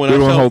of the time when we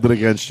won't hold it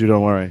against you.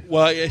 Don't worry.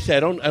 Well, I say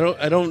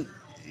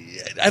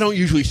I don't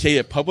usually say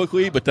it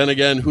publicly, but then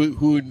again,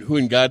 who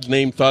in God's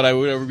name thought I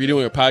would ever be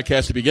doing a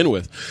podcast to begin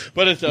with?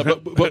 But it's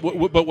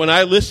but when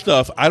I list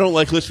stuff, I don't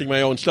like listing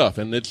my own stuff,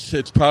 and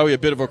it's probably a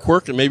bit of a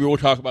quirk, and maybe we'll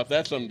talk about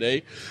that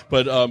someday.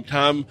 But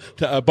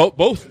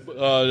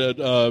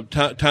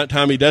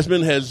Tommy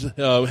Desmond has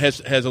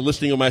a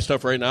listing of my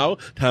stuff right now.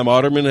 Tom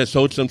Otterman has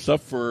sold some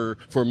stuff for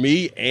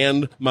me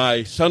and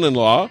my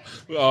son-in-law,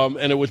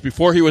 and it was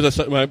before he was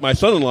my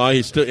son-in-law.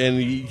 He's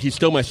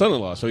still my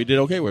son-in-law, so he did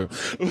okay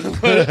with him.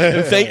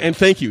 And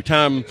thank you,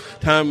 Tom.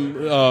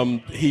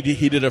 He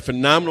did a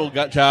phenomenal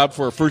job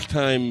for a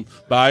first-time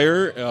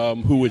buyer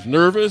who was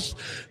nervous,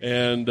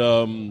 and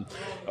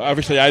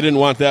obviously I didn't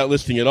want that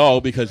listing at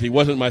all because he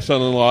wasn't my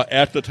son-in-law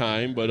at the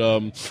time. But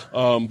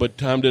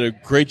Tom did a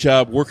great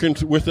job working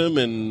with him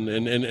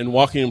and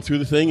walking him through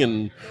the thing.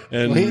 And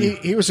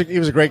he was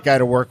a great guy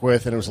to work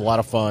with, and it was a lot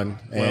of fun.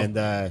 Well,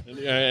 I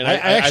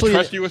actually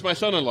trust you as my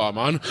son-in-law,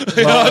 man.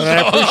 Well, I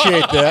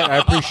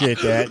appreciate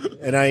that,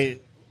 and I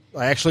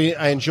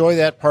enjoy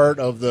that part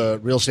of the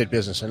real estate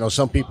business. I know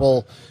some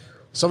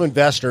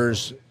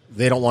investors,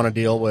 they don't want to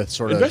deal with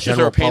sort of investors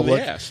general are a pain public.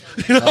 in the ass.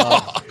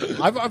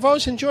 I've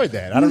always enjoyed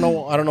that. I don't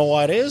know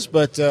why it is,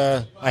 but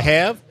I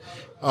have.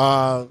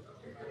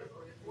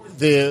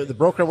 The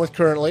broker I'm with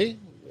currently,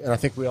 and I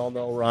think we all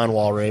know Ron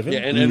Walraven. Yeah,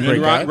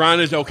 and Ron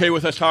is okay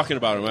with us talking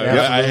about him.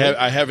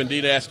 I have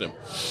indeed asked him,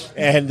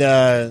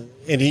 and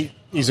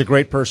he's a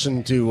great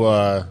person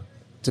to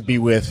be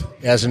with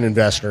as an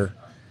investor.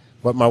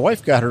 But my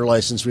wife got her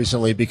license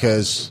recently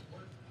because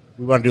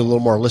we want to do a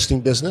little more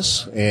listing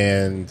business,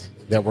 and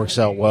that works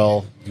out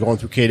well going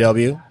through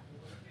KW.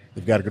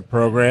 They've got a good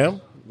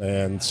program,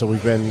 and so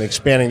we've been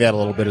expanding that a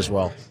little bit as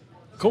well.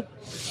 Cool.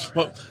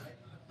 Well,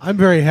 I'm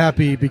very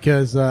happy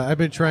because I've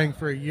been trying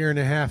for a year and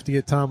a half to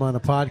get Tom on a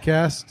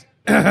podcast,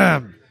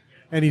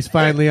 and he's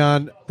finally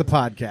on the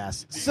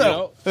podcast.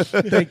 So,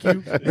 thank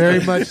you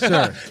very much,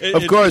 sir.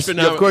 Of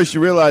course,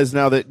 you realize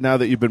now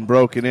that you've been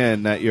broken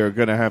in that you're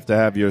going to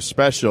have your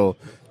special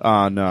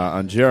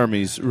on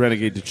Jeremy's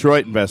Renegade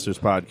Detroit Investors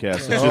podcast.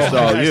 It's just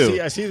all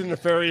you. I see the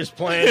nefarious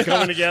plan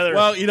coming together.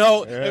 Well,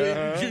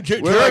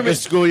 We're like a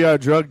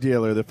schoolyard drug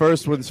dealer. The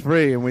first one's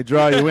free, and we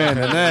draw you in,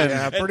 and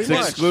then pretty it's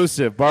much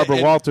exclusive.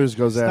 Barbara Walters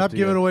goes after you. Stop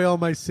giving away all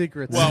my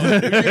secrets.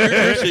 Well,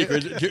 your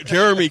secret.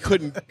 Jeremy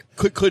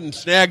couldn't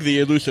snag the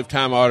elusive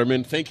Tom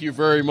Otterman. Thank you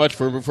very much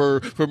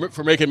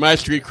for making my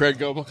street cred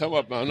come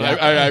up, man.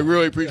 I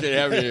really appreciate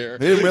having you here.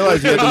 They didn't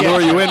realize you had to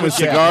lure you in with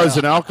cigars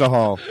and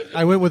alcohol.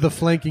 I went with a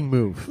flanking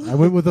move.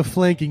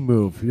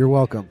 You're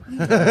welcome.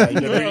 You've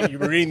been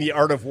reading The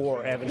Art of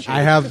War, haven't you?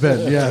 I have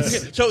been,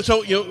 yes. So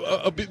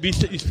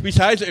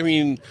besides, I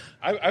mean,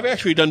 I've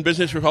actually done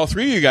business with all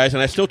three of you guys,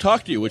 and I still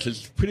talk to you, which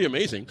is pretty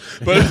amazing.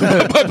 But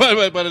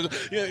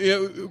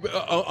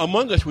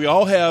among us, we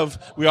all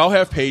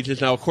have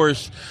pages now. Of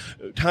course,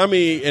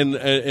 Tommy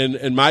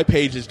and my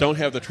pages don't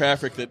have the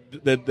traffic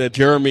that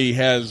Jeremy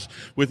has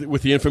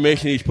with the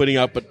information he's putting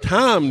out. But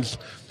Tom's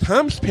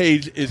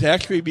page is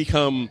actually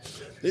become.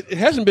 It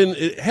hasn't been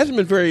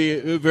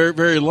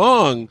very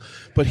long,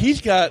 but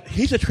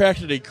he's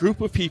attracted a group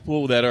of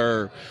people that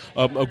are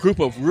a group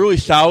of really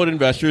solid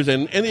investors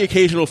and the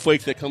occasional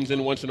flake that comes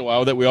in once in a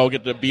while that we all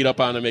get to beat up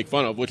on and make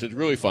fun of, which is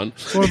really fun.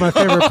 One of my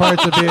favorite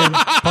parts of being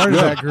part of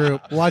that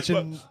group,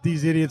 watching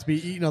these idiots be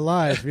eaten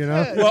alive.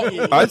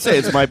 Well, I'd say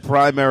it's my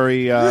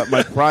primary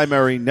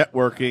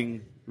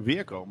networking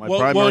vehicle.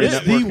 It's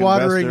the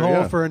watering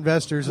hole for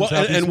investors.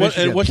 And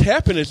what's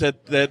happened is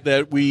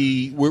that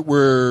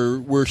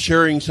we're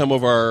sharing some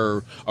of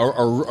our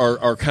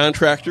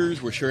contractors.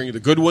 We're sharing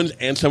the good ones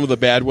and some of the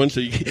bad ones.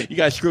 So you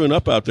guys screwing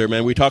up out there,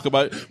 man. We talk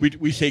about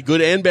we say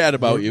good and bad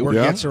about you. Word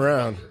gets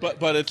around,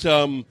 but it's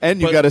and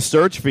you got a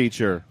search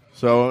feature.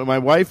 So my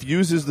wife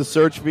uses the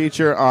search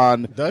feature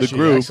on the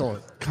group.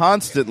 Excellent.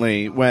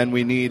 Constantly when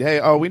we need,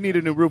 we need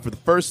a new roofer. The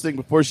first thing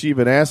before she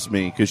even asks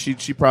me, because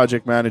she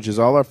project manages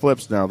all our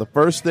flips now, the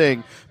first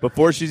thing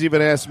before she's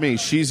even asked me,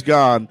 she's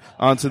gone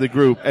onto the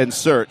group and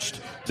searched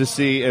to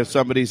see if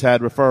somebody's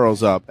had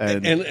referrals up.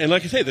 And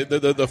like I say,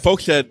 the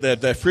folks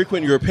that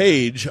frequent your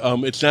page,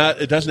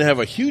 it doesn't have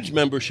a huge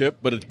membership,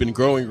 but it's been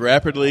growing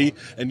rapidly,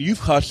 and you've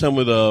caught some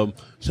of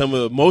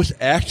the most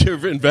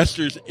active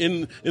investors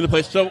in the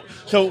place. So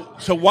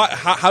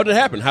how did it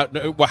happen? How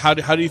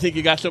do you think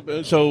you got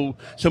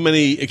so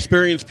many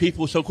experienced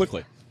people so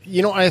quickly?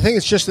 I think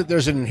it's just that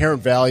there's an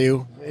inherent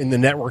value in the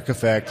network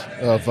effect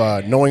of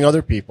knowing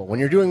other people. When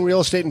you're doing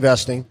real estate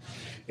investing,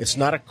 it's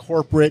not a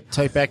corporate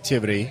type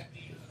activity.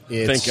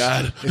 Thank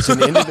God. It's an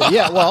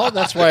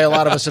that's why a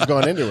lot of us have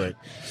gone into it.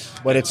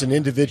 But it's an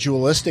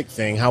individualistic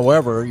thing.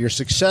 However, your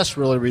success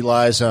really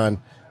relies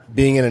on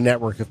being in a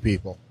network of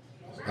people.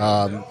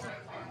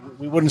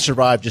 We wouldn't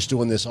survive just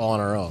doing this all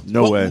on our own.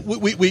 No way.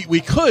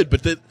 We could,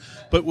 but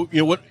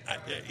what?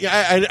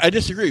 I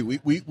disagree.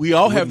 We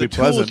all have the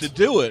tools to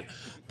do it.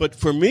 But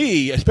for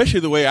me, especially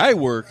the way I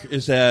work,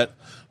 is that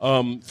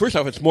first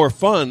off, it's more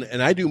fun,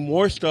 and I do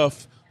more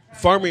stuff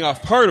farming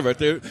off part of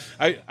it.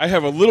 I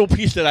have a little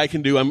piece that I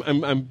can do.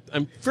 I'm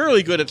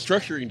fairly good at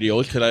structuring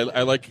deals because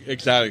I like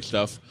exotic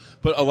stuff.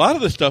 But a lot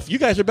of the stuff, you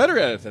guys are better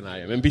at it than I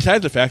am. And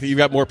besides the fact that you've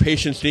got more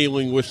patience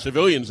dealing with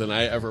civilians than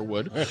I ever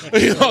would,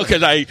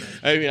 because I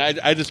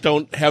just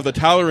don't have the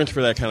tolerance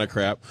for that kind of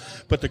crap.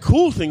 But the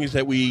cool thing is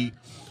that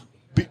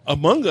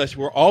among us,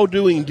 we're all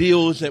doing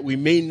deals that we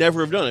may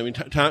never have done. I mean,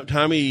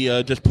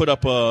 Tommy just put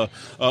up a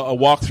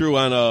walkthrough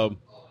on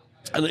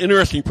an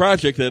interesting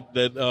project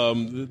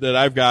that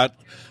I've got.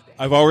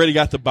 I've already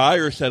got the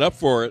buyer set up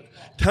for it.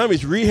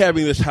 Tommy's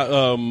rehabbing this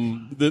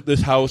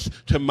house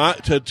to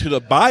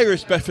the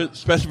buyer's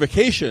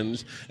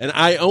specifications, and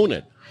I own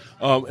it.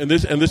 And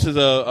this is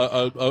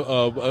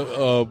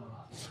a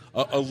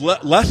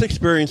less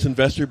experienced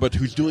investor, but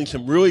who's doing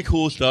some really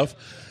cool stuff.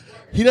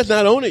 He does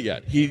not own it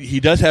yet. He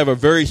does have a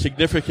very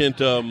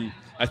significant.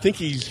 I think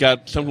he's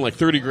got something like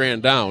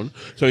 $30,000 down,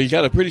 so he's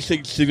got a pretty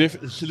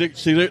significant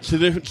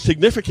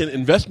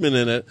investment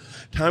in it.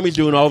 Tommy's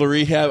doing all the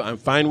rehab. I'm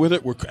fine with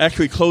it. We're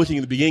actually closing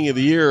at the beginning of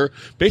the year,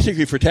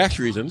 basically for tax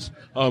reasons.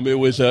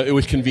 It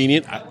was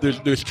convenient.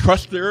 There's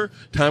trust there.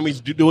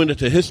 Tommy's doing it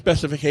to his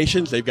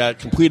specifications. They've got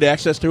complete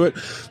access to it.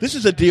 This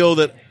is a deal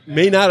that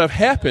may not have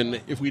happened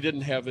if we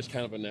didn't have this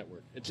kind of a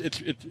network.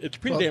 It's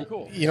pretty damn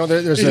cool.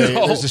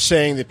 There's a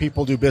saying that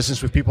people do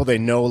business with people they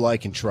know,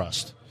 like, and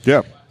trust.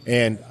 Yeah.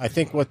 And I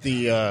think what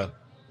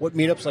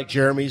meetups like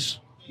Jeremy's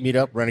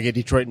meetup, Renegade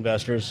Detroit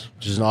Investors,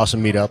 which is an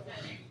awesome meetup,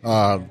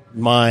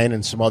 mine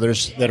and some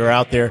others that are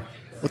out there,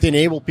 what they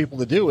enable people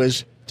to do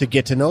is to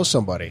get to know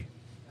somebody.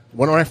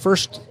 When I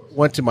first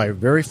went to my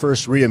very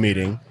first RIA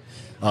meeting,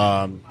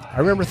 I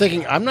remember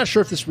thinking, I'm not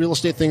sure if this real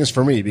estate thing is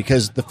for me,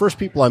 because the first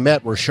people I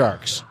met were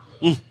sharks.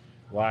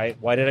 Why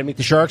did I meet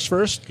the sharks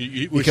first?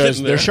 Because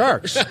they're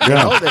sharks.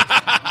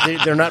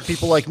 They're not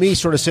people like me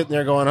sort of sitting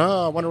there going,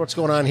 I wonder what's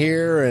going on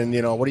here, and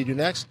what do you do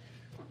next?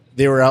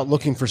 they were out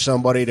looking for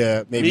somebody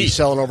to maybe Meat.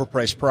 sell an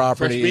overpriced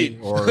property, meat.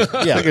 or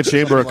Like a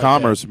Chamber of something like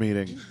Commerce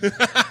meeting.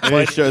 And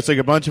it's like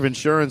a bunch of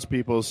insurance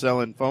people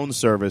selling phone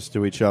service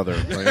to each other.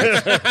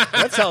 Like,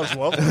 that sounds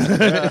lovely.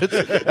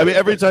 I mean,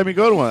 every time you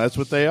go to one, that's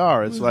what they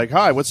are. It's like,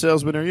 hi, what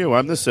salesman are you?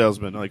 I'm this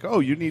salesman. Like,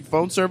 oh, you need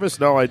phone service?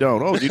 No, I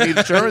don't. Oh, do you need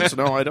insurance?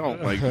 No, I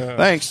don't. Like,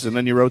 thanks. And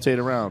then you rotate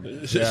around.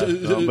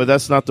 But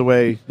that's not the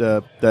way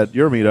that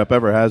your meetup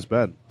ever has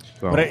been.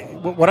 So.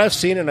 But what I've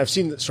seen, and I've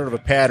seen sort of a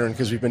pattern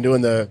because we've been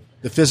doing the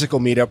physical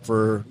meetup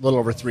for a little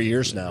over 3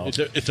 years now.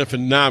 It's a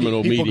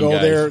phenomenal People meeting, go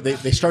guys. there,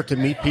 they start to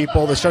meet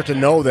people, they start to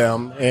know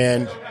them,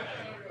 and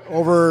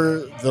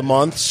over the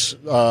months,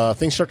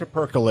 things start to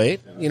percolate,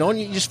 and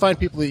you just find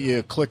people that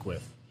you click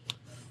with.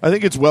 I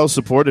think it's well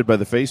supported by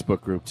the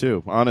Facebook group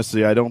too.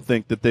 Honestly, I don't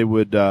think that they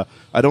would. I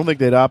don't think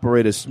they'd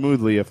operate as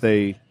smoothly if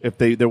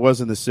there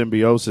wasn't the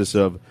symbiosis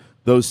of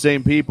those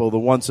same people. The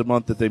once a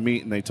month that they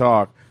meet and they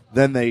talk,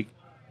 then they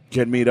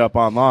can meet up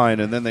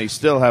online, and then they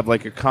still have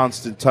like a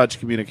constant touch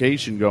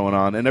communication going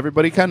on, and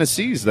everybody kind of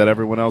sees that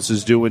everyone else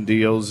is doing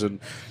deals,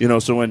 and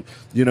so when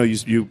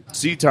you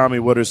see Tommy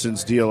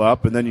Wooderson's deal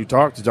up, and then you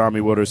talk to Tommy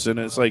Wooderson, and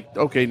it's like,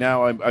 okay,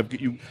 now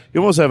you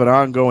almost have an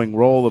ongoing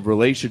role of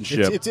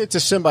relationship. It's a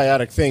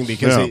symbiotic thing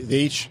because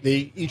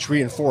they each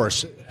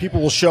reinforce. People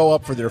will show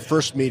up for their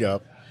first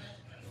meetup,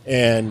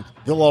 and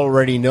they'll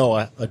already know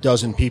a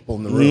dozen people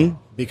in the room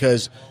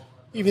because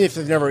even if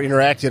they've never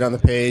interacted on the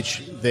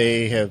page,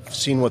 they have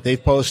seen what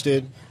they've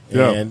posted,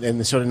 and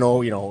they sort of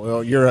know,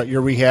 you're a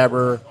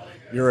rehabber,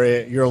 you're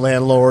a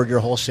landlord, you're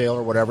a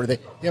wholesaler, whatever. They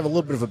have a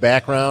little bit of a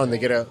background. They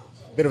get a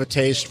bit of a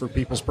taste for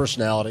people's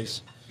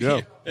personalities.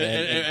 Yeah.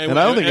 And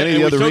I don't think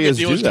any of the other RIAs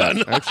do that,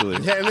 done.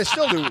 actually. Yeah, and they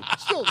still do.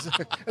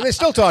 And they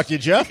still talk to you,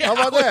 Jeff. How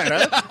about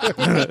that,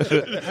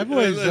 huh? I've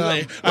always,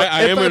 I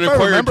am an if I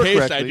acquired remember taste.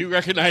 correctly- I do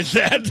recognize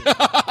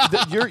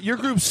that. Your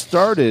group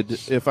started,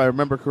 if I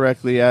remember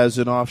correctly, as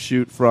an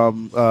offshoot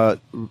from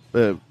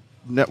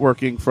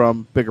networking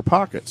from Bigger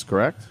Pockets,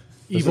 correct?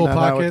 evil Isn't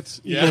that how it-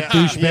 pockets, Yeah. evil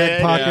douchebag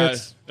Yeah,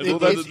 pockets.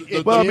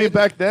 Well, I mean,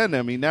 back then,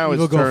 now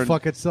Evil it's go turned.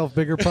 fuck itself,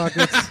 bigger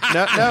pockets.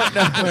 No.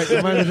 Wait,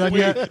 am I done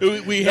yet?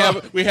 we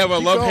have a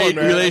love-hate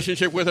man.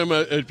 relationship with him.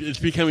 It's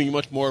becoming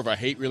much more of a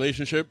hate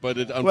relationship, but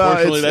Well,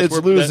 unfortunately, that's it's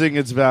where losing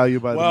its value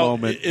by the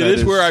moment. It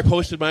is where I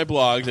posted my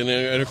blogs, and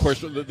of course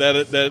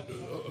that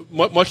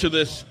much of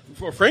this,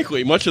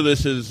 frankly, much of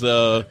this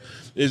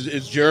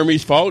is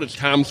Jeremy's fault. It's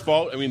Tom's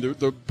fault. I mean,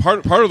 the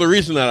part of the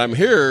reason that I'm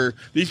here,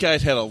 these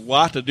guys had a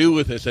lot to do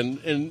with this,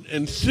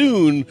 and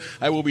soon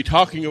I will be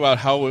talking about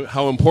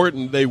how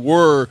important they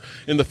were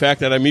in the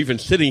fact that I'm even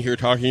sitting here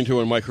talking to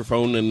a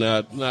microphone and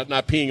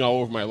not peeing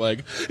all over my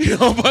leg,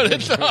 But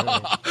it's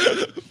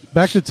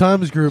Back to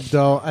Tom's group,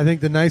 though, I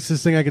think the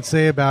nicest thing I could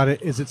say about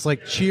it is it's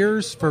like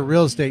Cheers for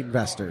real estate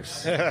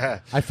investors.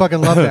 I fucking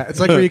love that. It's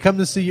like where you come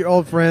to see your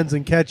old friends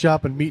and catch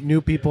up and meet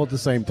new people at the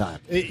same time.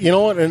 You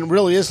know what? And it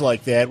really is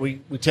like that.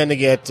 We tend to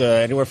get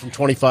anywhere from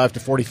 25 to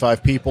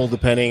 45 people,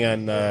 depending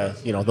on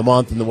the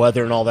month and the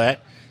weather and all that.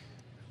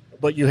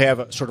 But you have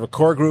a, sort of a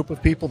core group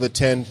of people that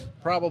tend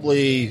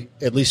probably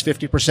at least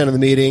 50% of the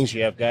meetings.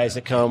 You have guys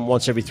that come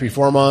once every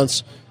 3-4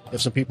 months. You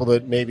have some people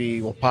that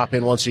maybe will pop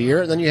in once a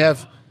year. And then you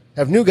have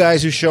new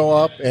guys who show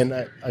up, and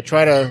I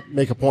try to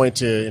make a point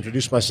to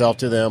introduce myself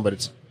to them, but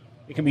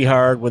it can be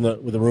hard with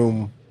a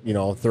room,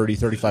 30,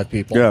 35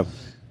 people. Yeah.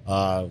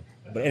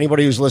 But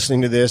anybody who's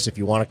listening to this, if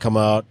you want to come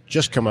out,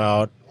 just come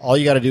out. All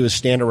you got to do is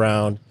stand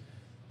around,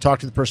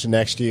 talk to the person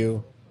next to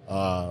you.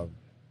 And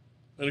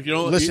if you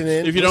don't Listen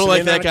in like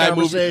on that a guy,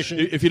 conversation.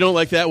 if you don't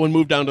like that one,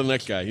 move down to the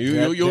next guy.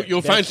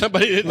 You'll find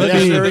somebody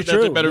That's very that's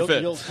true. a better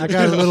fit. I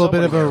got a little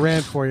bit of a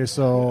rant for you.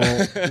 So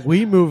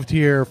we moved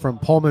here from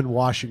Pullman,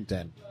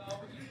 Washington.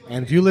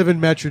 And if you live in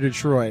Metro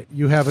Detroit,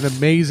 you have an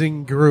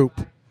amazing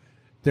group.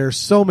 There's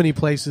so many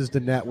places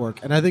to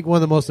network. And I think one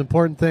of the most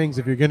important things,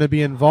 if you're going to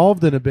be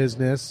involved in a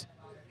business,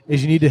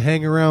 is you need to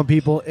hang around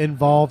people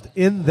involved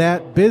in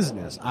that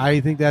business.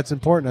 I think that's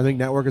important. I think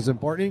network is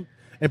important.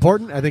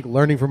 I think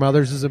learning from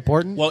others is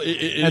important. Well,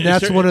 and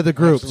that's one of the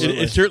groups.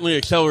 It certainly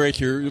accelerates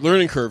your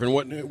learning curve. And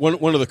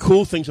one of the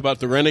cool things about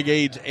the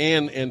Renegades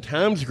and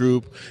Tom's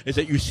group is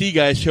that you see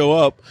guys show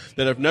up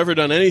that have never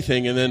done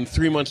anything, and then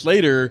 3 months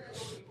later,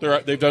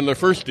 they've done their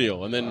first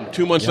deal, and then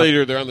 2 months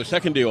later they're on their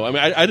second deal. I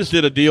mean, I just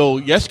did a deal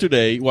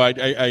yesterday. Well,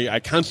 I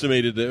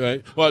consummated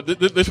it.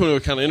 This one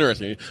was kind of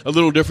interesting, a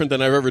little different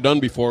than I've ever done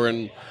before.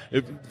 And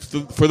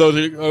for those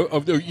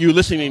of you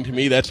listening to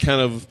me, it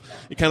kind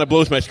of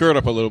blows my skirt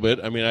up a little bit.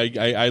 I mean,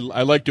 I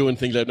like doing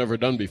things I've never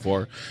done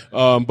before.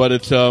 But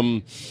it's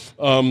Grant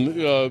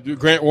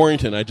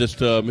Warrington. I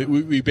just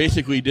we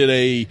basically did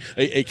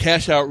a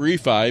cash out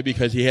refi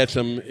because he had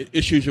some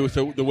issues with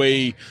the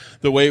way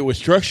it was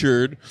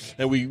structured,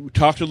 and we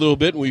talked a little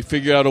bit and we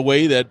figured out a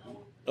way that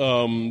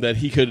that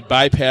he could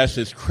bypass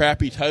this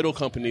crappy title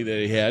company that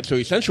he had. So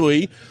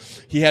essentially,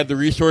 he had the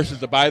resources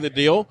to buy the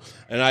deal,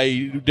 and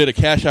I did a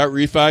cash out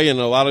refi. And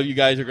a lot of you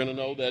guys are going to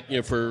know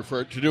that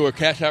for to do a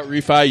cash out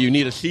refi, you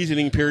need a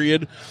seasoning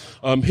period.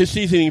 His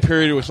seasoning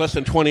period was less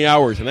than 20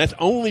 hours, and that's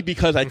only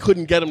because I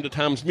couldn't get him to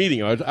Tom's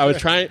meeting. I was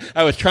trying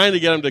to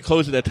get him to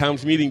close it at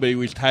Tom's meeting, but he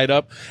was tied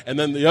up. And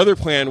then the other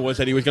plan was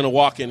that he was going to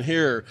walk in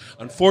here.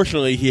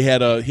 Unfortunately, he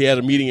had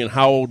a meeting in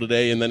Howell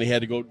today, and then he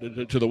had to go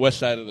to the west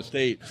side of the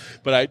state.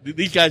 But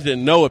these guys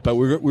didn't know it, but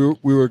we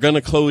were going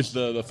to close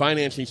the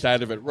financing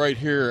side of it right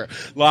here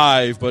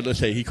live. But let's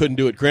say he couldn't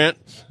do it. Grant,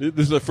 this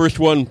is the first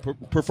one.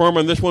 Perform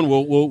on this one.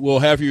 We'll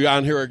have you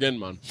on here again,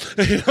 man.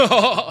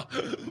 So.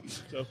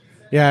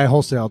 Yeah, I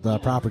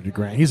wholesaled property to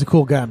Grant. He's a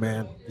cool guy,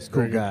 man. He's a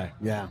cool guy.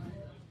 Yeah.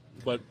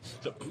 But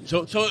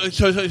so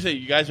say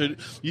you guys are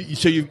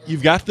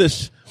you've got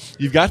this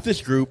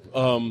group.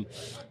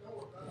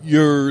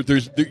 You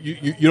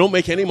don't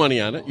make any money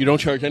on it. You don't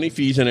charge any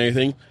fees and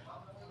anything.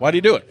 Why do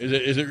you do it?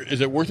 Is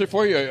it worth it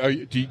for you?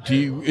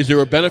 Is there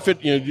a benefit?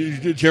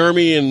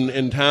 Jeremy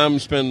and Tom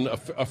spend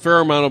a fair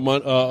amount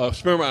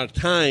of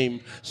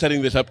time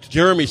setting this up.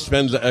 Jeremy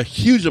spends a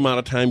huge amount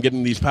of time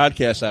getting these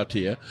podcasts out to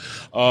you.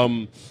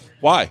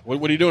 Why?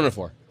 What are you doing it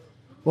for?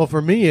 Well,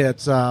 for me,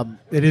 it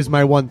is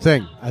my one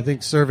thing. I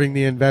think serving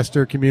the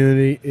investor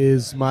community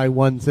is my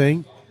one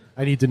thing.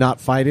 I need to not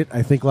fight it.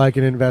 I think like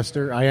an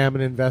investor. I am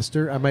an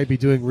investor. I might be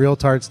doing real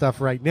tard stuff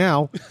right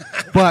now,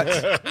 but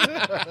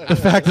the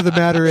fact of the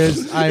matter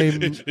is,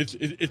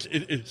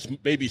 it's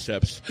baby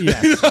steps.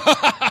 Yes,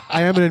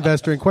 I am an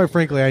investor, and quite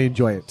frankly, I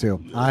enjoy it too.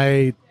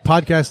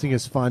 Podcasting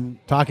is fun.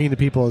 Talking to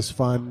people is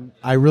fun.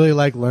 I really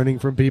like learning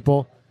from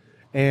people.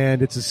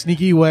 And it's a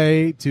sneaky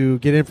way to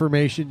get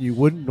information you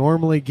wouldn't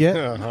normally get.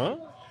 Uh-huh.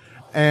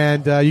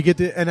 And you get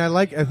to, and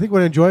I think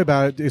what I enjoy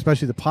about it,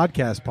 especially the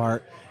podcast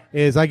part,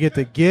 is I get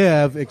to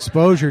give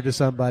exposure to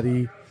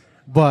somebody,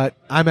 but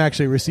I'm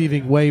actually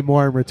receiving way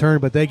more in return,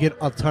 but they get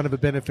a ton of the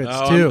benefits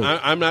too.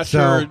 I'm not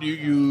sure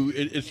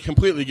it's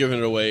completely given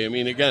it away. I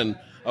mean, again,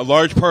 a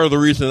large part of the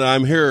reason that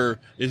I'm here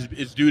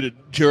is due to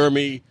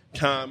Jeremy,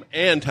 Tom,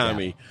 and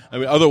Tommy. Yeah. I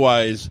mean,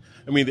 otherwise,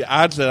 the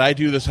odds that I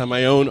do this on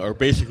my own are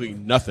basically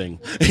nothing,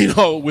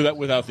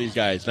 without these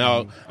guys.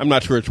 Now, I'm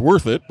not sure it's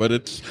worth it, but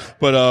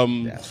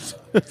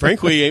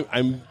frankly,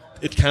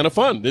 it's kind of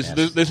fun. This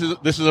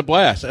is a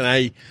blast,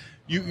 and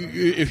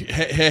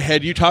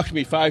had you talked to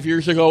me 5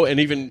 years ago and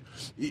even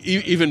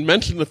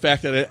mentioned the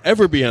fact that I'd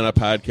ever be on a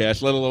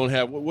podcast, let alone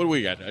have what do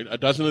we got, a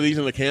dozen of these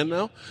in the can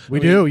now? We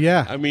do,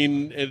 yeah. I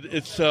mean,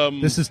 it's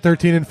this is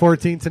 13 and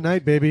 14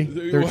 tonight, baby.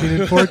 13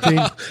 and 14,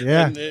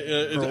 yeah.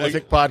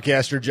 Prolific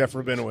podcaster Jeff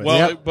Rabinowitz.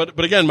 Well, yep. but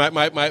again,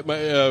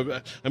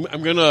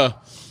 I'm gonna.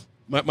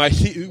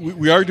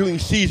 We are doing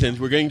seasons.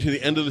 We're getting to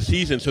the end of the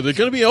season, so there's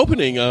going to be an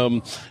opening.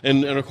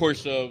 And of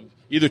course,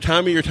 either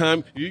Tommy or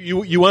Tom,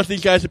 you want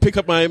these guys to pick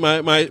up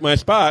my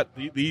spot.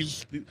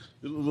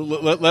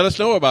 Let us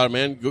know about it,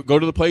 man. Go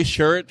to the place,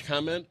 share it,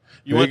 comment.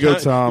 You want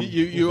Tom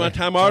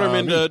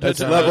Otterman that's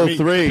level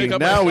 3.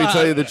 Now we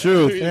tell you the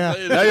truth. Yeah.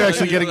 Now you're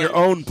actually getting your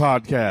own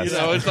podcast.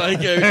 It's like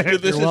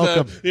this what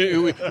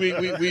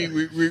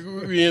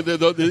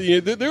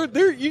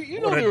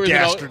a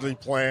dastardly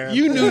plan.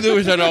 You knew there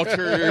was an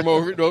ulterior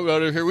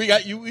motive here. We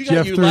got you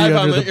Jeff live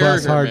on the air,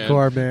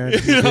 hardcore, man.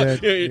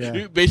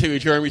 Basically,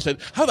 Jeremy said,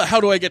 "How the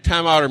hell do I get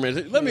Tom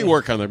Otterman?" Let me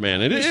work on it,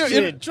 man.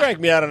 It dragged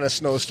me out on a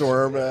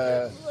snowstorm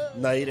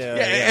night.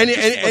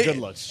 Good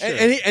looks. Sure.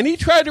 And he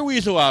tried to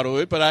weasel out of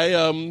it, but I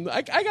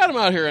got him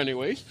out here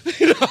anyways.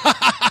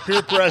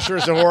 Peer pressure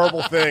is a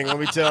horrible thing, let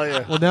me tell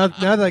you. Well, now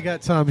that I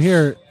got Tom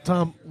here,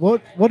 Tom,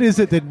 what is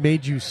it that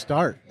made you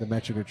start the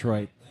Metro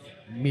Detroit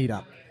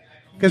meetup?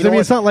 Because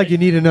it's not like you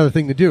need another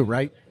thing to do,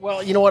 right?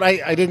 Well, you know what?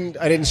 I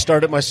didn't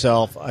start it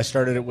myself. I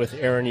started it with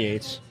Aaron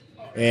Yates,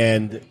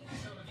 and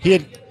he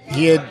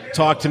had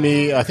talked to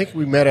me. I think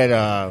we met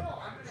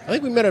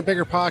at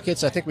Bigger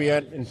Pockets. I think we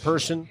met in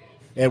person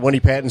at Wendy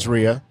Patton's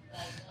RIA,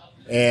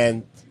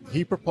 and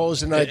he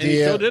proposed an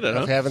idea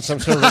of having some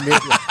sort of a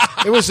meeting.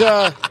 It was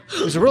a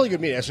really good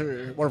meeting. It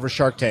was one of our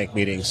Shark Tank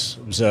meetings.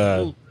 It was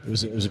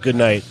a good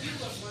night,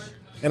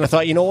 and I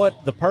thought, you know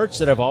what? The parts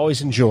that I've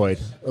always enjoyed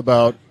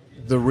about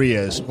the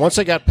RIAs, once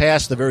I got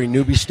past the very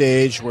newbie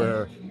stage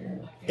where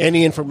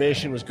any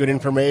information was good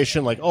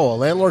information, like, a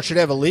landlord should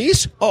have a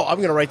lease? I'm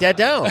going to write that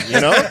down,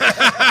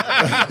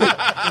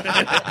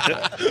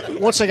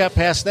 Once I got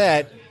past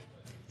that,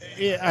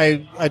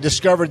 I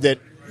discovered that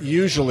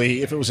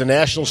usually if it was a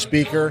national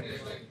speaker,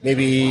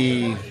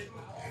 maybe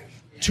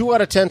 2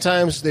 out of 10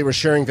 times they were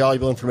sharing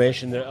valuable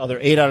information. The other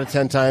 8 out of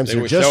 10 times they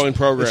were just selling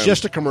programs. It's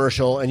just a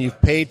commercial, and you've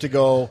paid to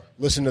go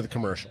listen to the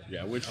commercial.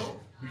 Yeah, which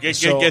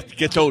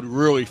gets old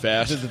really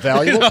fast. The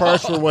valuable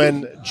parts were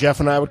when Jeff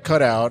and I would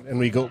cut out, and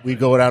we'd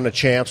go down to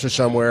Champs or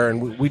somewhere,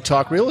 and we'd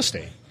talk real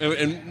estate.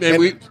 And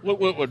we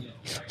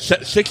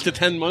 6 to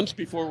 10 months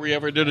before we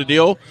ever did a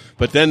deal.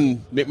 But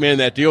then, man,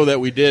 that deal that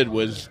we did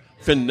was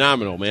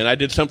phenomenal, man. I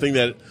did something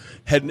that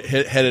had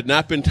it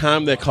not been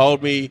Tom that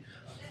called me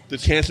the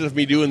chances of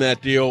me doing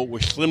that deal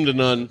were slim to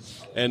none.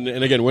 And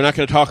again, we're not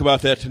going to talk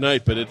about that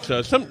tonight, but it's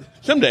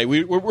someday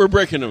we're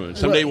breaking them in.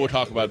 Someday we'll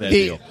talk about that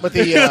deal. But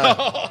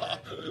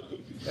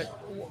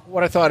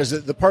what I thought is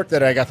that the part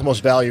that I got the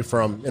most value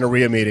from in a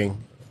RIA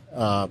meeting,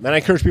 and I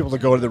encourage people to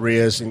go to the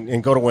RIAs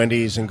and go to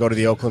Wendy's and go to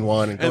the Oakland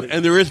one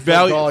and there is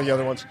value. Go to all the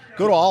other ones.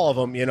 Go to all of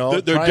them.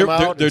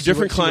 They're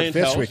different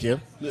clientele with you.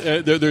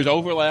 There's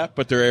overlap,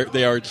 but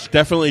they are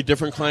definitely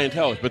different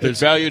clientele. But there's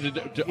value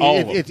to all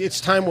of them.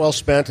 It's time well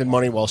spent and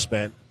money well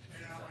spent.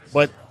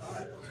 But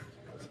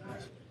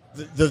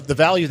the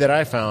value that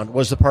I found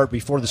was the part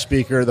before the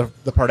speaker,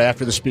 the part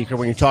after the speaker,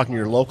 when you're talking to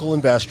your local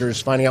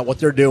investors, finding out what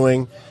they're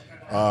doing,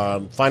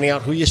 finding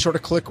out who you sort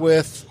of click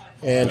with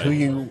and who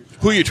you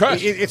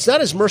trust. It's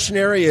not as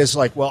mercenary as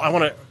like, well, I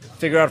want to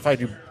figure out if I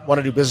want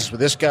to do business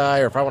with this guy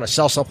or if I want to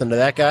sell something to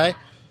that guy.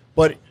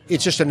 But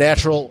it's just a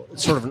natural,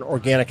 sort of an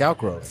organic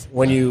outgrowth.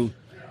 When you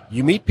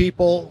meet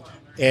people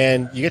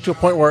and you get to a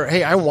point where,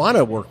 hey, I want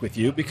to work with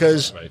you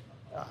because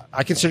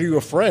I consider you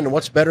a friend. And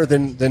what's better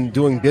than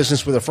doing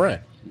business with a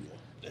friend?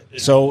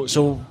 So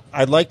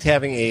I liked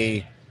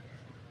the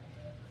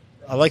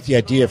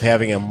idea of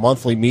having a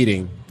monthly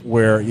meeting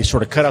where you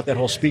sort of cut out that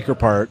whole speaker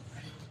part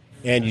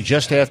and you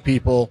just have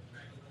people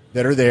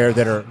that are there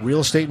that are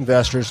real estate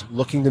investors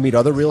looking to meet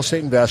other real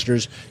estate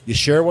investors. You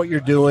share what you're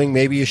doing.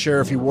 Maybe you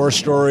share a few war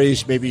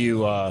stories. Maybe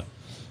you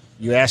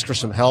ask for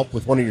some help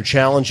with one of your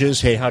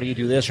challenges. Hey, how do you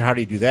do this or how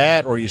do you do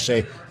that? Or you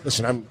say,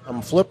 listen, I'm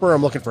a flipper.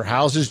 I'm looking for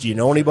houses. Do you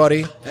know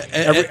anybody?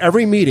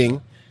 Every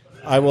meeting,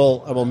 I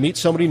will meet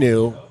somebody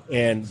new,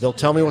 and they'll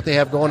tell me what they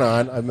have going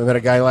on. I met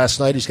a guy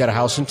last night. He's got a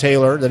house in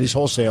Taylor that he's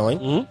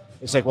wholesaling. Mm-hmm.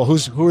 It's like, well,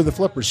 who are the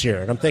flippers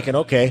here? And I'm thinking,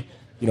 okay,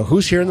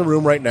 who's here in the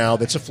room right now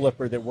that's a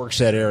flipper that works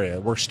that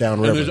area, works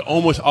downriver. And there's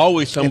almost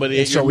always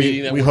somebody at your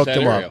meeting that we works hooked that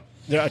him area.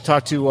 up. I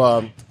talked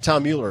to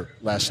Tom Mueller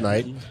last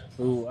night,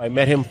 who I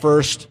met him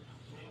first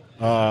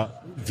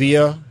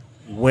via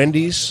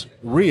Wendy's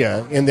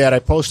RIA, in that I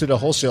posted a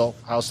wholesale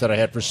house that I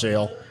had for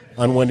sale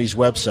on Wendy's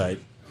website.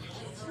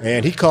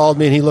 And he called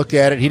me and he looked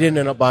at it. He didn't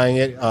end up buying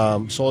it,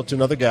 sold it to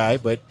another guy,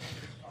 but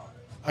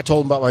I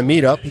told him about my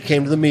meetup. He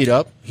came to the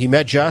meetup. He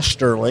met Josh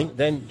Sterling.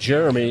 Then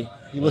Jeremy,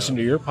 he listened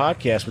to your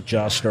podcast with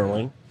Josh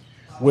Sterling,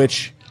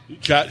 which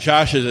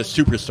Josh is a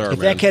superstar. If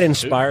that can't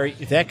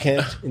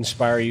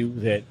inspire you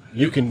that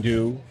you can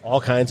do all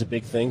kinds of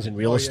big things in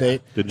real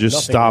estate, then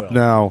just stop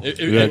now.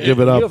 You gotta give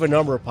it up. You have a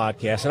number of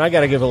podcasts, and I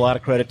got to give a lot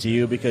of credit to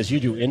you because you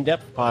do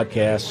in-depth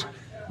podcasts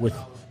with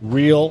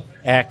real,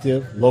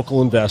 active,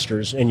 local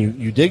investors, and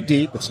you dig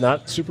deep. It's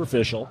not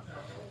superficial.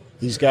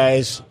 These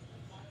guys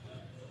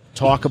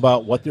talk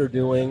about what they're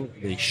doing.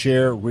 They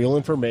share real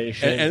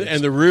information.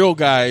 And the real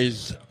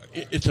guys,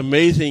 it's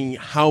amazing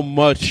how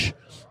much,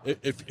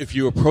 if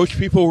you approach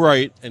people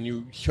right and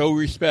you show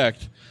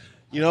respect,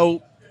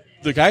 the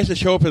guys that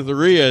show up at the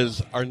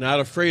RIAs are not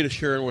afraid of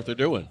sharing what they're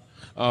doing.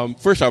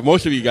 First off,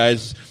 most of you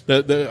guys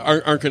that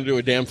aren't going to do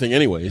a damn thing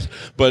anyways,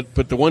 but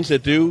the ones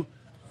that do,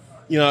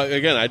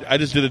 again, I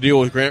just did a deal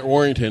with Grant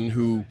Warrington,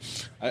 who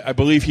I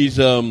believe he's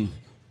been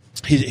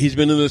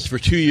in this for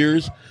 2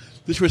 years.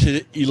 This was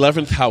his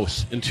 11th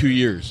house in 2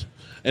 years,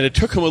 and it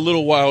took him a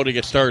little while to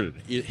get started.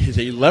 His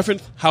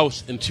 11th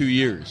house in 2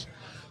 years.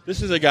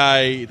 This is a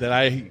guy that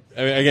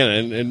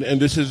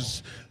and this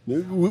is,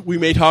 we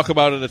may talk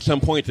about it at some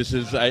point. This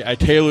is, I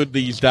tailored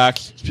these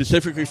docs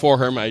specifically for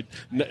him.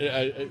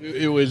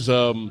 It was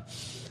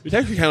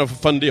actually kind of a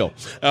fun deal,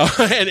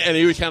 and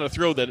he was kind of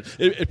thrilled that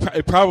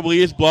it probably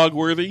is blog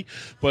worthy,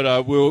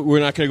 but we're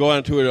not going to go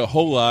on to it a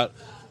whole lot.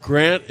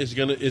 Grant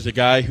is a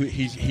guy who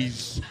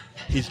he's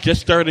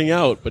just starting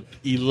out, but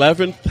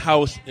 11th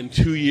house in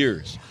 2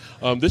 years.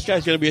 This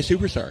guy's going to be a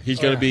superstar. He's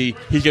going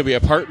to be a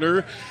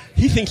partner.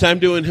 He thinks I'm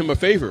doing him a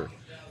favor.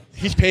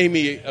 He's paying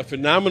me a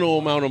phenomenal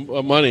amount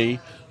of money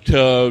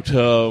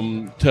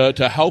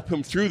to help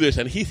him through this,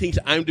 and he thinks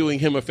I'm doing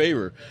him a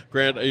favor.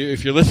 Grant,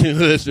 if you're listening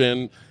to this,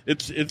 man,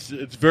 it's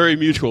very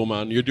mutual,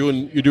 man. You're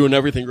doing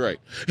everything right.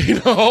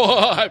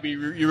 I mean,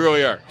 you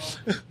really are.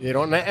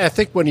 And I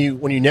think when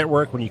you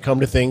network, when you come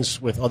to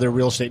things with other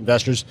real estate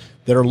investors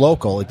that are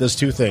local, it does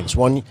two things.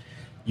 One,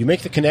 you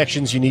make the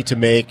connections you need to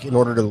make in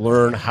order to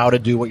learn how to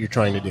do what you're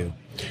trying to do.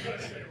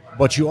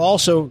 But you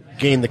also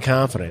gain the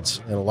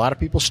confidence. And a lot of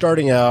people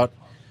starting out,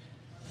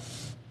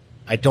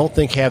 I don't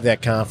think have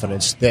that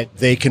confidence that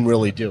they can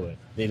really do it.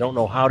 They don't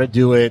know how to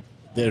do it.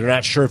 They're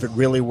not sure if it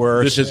really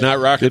works. This is not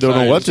rocket science. They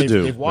don't know what to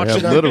do. They've watched they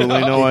have literally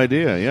no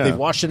idea. Yeah, they've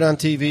watched it on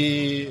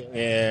TV,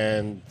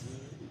 and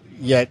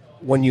yet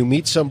when you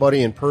meet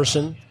somebody in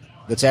person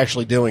that's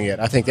actually doing it,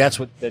 I think that's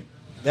what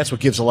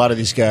gives a lot of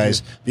these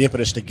guys the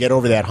impetus to get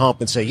over that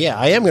hump and say, yeah,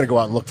 I am going to go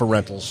out and look for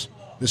rentals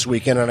this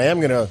weekend, and I am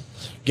going to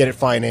get it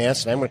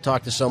financed, and I'm going to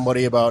talk to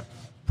somebody about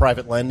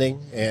private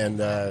lending, and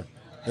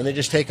they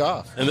just take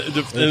off. And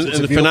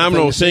the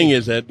phenomenal thing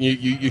is that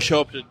you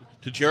show up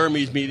to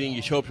Jeremy's meeting,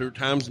 you show up to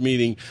Tom's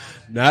meeting.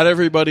 Not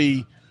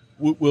everybody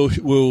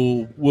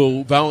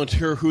will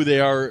volunteer who they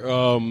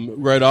are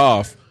right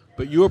off,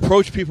 but you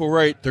approach people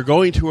right. They're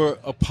going to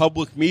a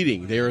public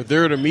meeting. They are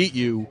there to meet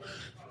you.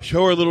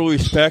 show her a little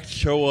respect.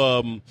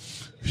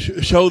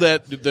 Show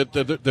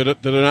that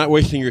they're not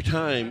wasting your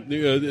time.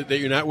 That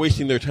you're not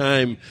wasting their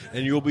time,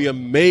 and you'll be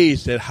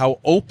amazed at how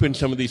open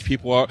some of these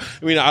people are.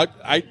 I mean,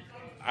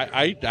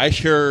 I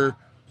share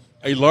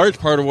a large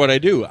part of what I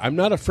do. I'm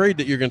not afraid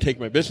that you're going to take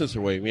my business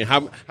away. I mean,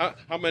 how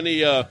many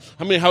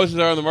houses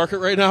are on the market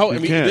right now?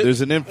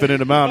 There's an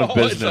infinite amount of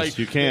business. Like,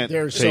 you can't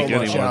there's take so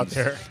much anyone out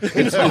there.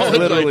 It's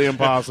literally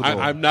impossible.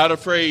 I'm not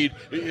afraid.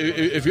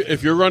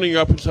 If you're running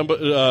up with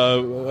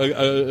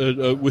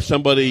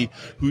somebody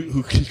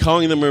who's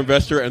calling them an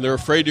investor and they're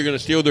afraid you're going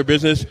to steal their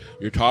business,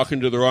 you're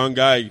talking to the wrong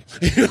guy.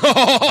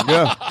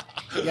 Yeah.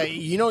 Yeah,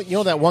 you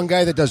know that one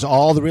guy that does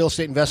all the real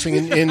estate investing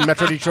in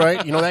Metro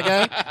Detroit? You know that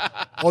guy?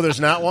 Oh, there's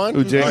not one?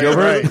 Who, Jay you're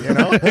Gilbert? right, you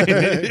know?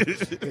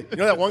 You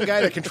know that one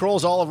guy that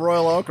controls all of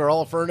Royal Oak or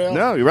all of Ferndale?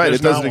 No, you're right.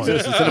 There's It doesn't not one.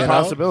 exist. It's an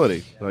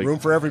impossibility. Like, Room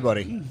for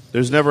everybody.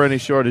 there's never any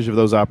shortage of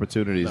those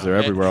opportunities. They're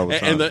everywhere all the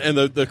time. And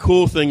the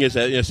cool thing is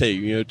that,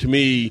 to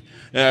me,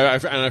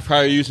 and I've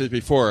probably used this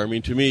before, I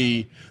mean, to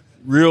me,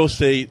 real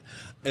estate,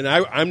 and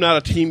I'm not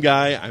a team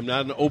guy. I'm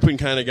not an open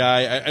kind of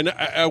guy.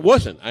 I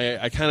wasn't.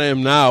 I kind of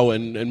am now,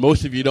 and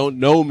most of you don't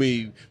know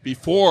me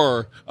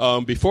before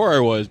I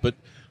was. But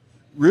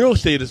real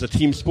estate is a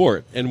team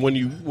sport, and when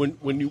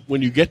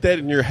you get that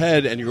in your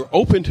head and you're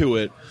open to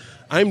it,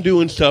 I'm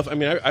doing stuff. I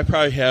mean, I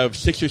probably have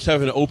 6 or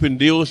 7 open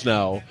deals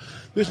now.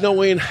 There's no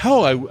way in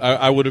hell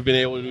I would have been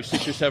able to do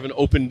 6 or 7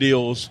 open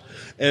deals,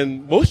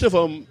 and most of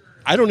them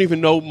I don't even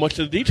know much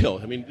of the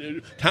details. I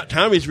mean,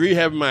 Tommy's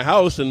rehabbing my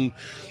house, and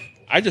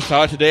I just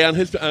saw it today on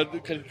his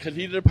because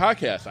he did a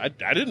podcast. I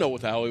didn't know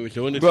what the hell he was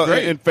doing. It's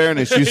great. In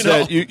fairness, you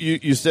said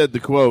you said the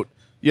quote.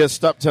 Yes,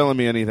 stop telling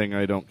me anything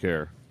I don't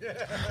care.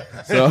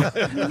 So,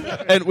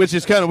 and which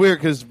is kind of weird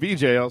because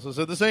VJ also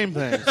said the same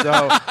thing.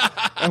 So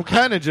I'm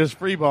kind of just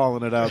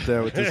freeballing it out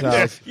there with this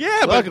house.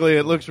 Yeah, luckily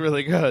it looks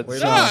really good.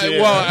 So.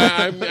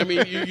 Well, I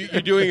mean,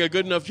 you're doing a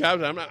good enough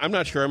job. I'm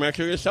not sure I'm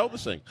actually going to sell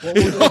this thing.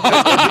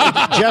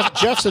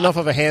 Jeff's enough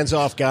of a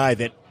hands-off guy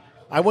that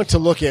I went to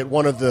look at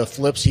one of the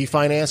flips he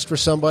financed for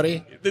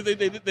somebody. They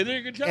did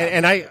a good job.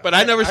 But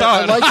I never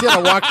saw it. I liked it.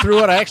 I walked through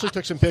it. I actually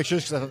took some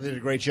pictures because I thought they did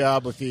a great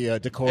job with the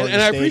decor and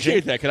I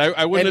appreciate that because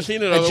I wouldn't have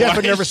seen it otherwise. And Jeff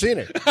had never seen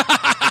it.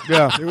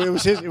 Yeah,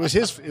 it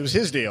was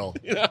his deal.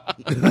 Yeah.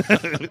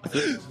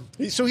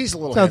 So he's a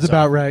little Sounds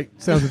about right.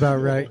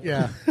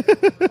 Yeah.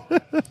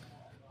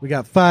 We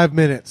got 5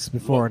 minutes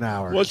before an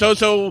hour. Well, so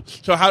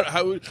how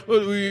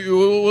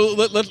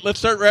let's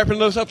start wrapping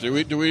this up. Do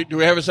we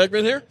have a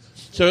segment here?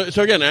 So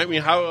again, I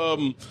mean, how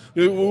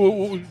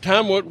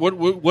Tom, what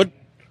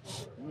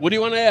do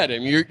you want to add? I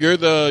mean, you're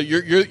the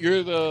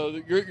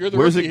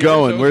Where's it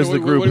going? Where's the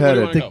group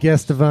headed? The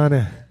guest of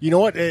honor. You know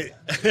what?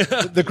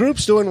 The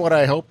group's doing what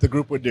I hoped the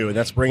group would do, and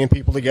that's bringing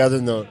people together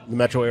in the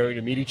metro area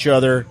to meet each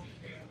other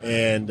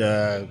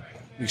and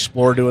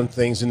explore doing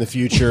things in the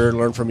future,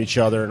 learn from each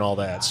other, and all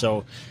that.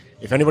 So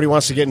if anybody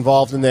wants to get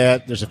involved in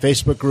that, there's a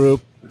Facebook group.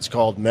 It's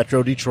called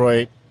Metro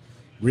Detroit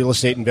Real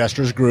Estate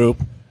Investors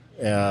Group.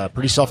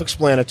 Pretty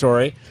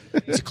self-explanatory.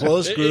 It's a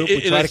closed group.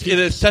 It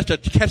is such a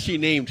catchy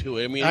name to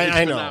it. I mean, it's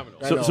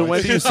phenomenal. So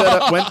when do you set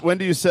up? When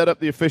do you set up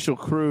the official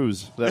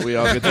cruise that we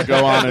all get to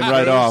go on and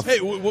write off? Hey,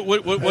 what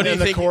do you think?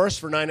 The course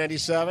for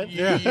 $9.97.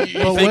 Yeah.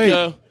 Well,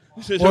 wait.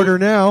 Order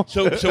now.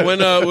 So when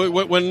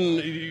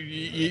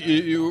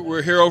you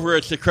were here over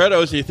at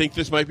Secretos, do you think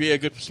this might be a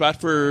good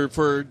spot for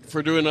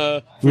doing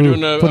a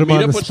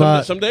meetup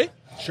with someday?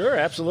 Sure,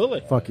 absolutely.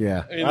 Fuck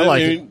yeah.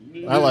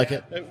 I like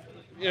it.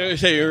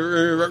 Say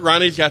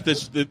Ronnie's got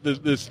this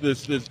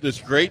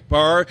great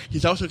bar.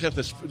 He's also got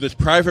this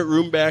private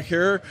room back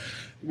here.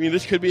 I mean,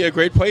 this could be a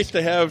great place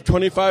to have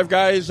 25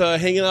 guys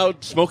hanging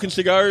out, smoking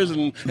cigars,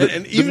 and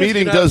even the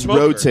meeting does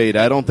rotate.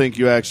 I don't think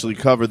you actually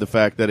cover the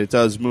fact that it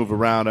does move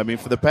around. I mean,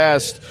 for the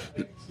past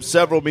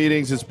several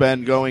meetings, it's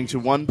been going to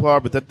one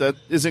bar, but that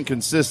isn't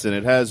consistent.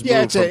 It has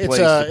moved from place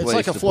to place. It's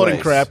like a floating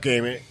crap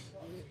game. Well,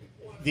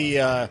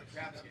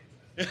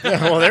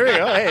 there you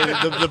go. Hey,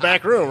 the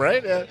back room,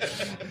 right?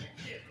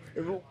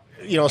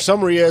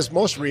 Some RIAs,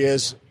 most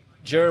RIAs,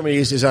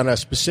 Jeremy's is on a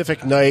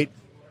specific night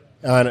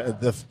on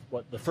the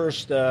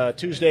first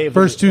Tuesday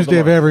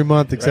of every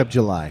month except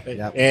July.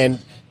 Yep.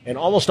 And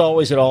almost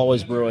always at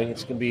Always Brewing.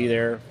 It's going to be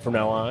there from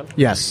now on.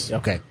 Yes.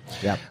 Okay.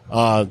 Yep.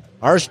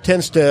 Ours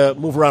tends to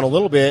move around a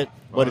little bit,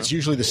 but it's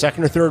usually the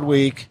second or third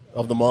week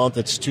of the month.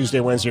 It's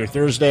Tuesday, Wednesday, or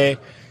Thursday.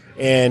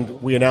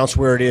 And we announce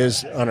where it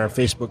is on our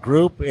Facebook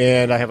group.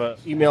 And I have an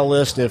email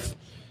list. If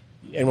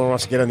anyone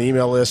wants to get on the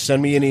email list,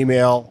 send me an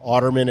email,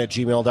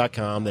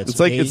 otterman@gmail.com.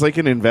 It's like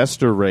an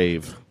investor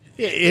rave.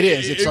 It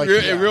is.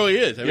 It really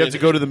is. You have to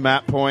go to the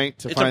map point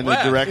to find the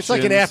directions. It's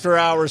like an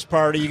after-hours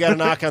party. You got to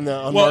knock on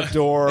the unmarked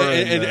door.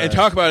 And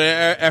talk about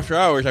after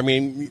hours. I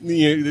mean,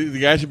 the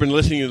guys who've been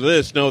listening to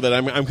this know that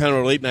I'm kind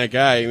of a late night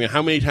guy. I mean,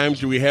 how many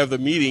times do we have the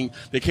meeting?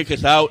 They kick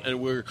us out,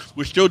 and we're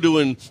still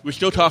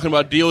talking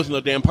about deals in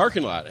the damn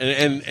parking lot,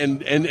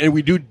 and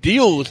we do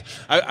deals.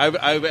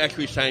 I've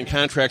actually signed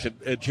contracts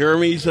at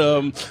Jeremy's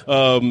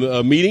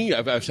meeting.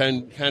 I've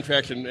signed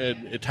contracts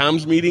at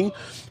Tom's meeting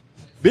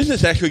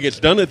business actually gets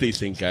done at these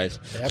things, guys.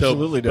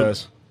 Absolutely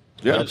does.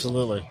 Yeah.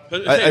 Absolutely.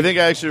 I think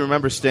I actually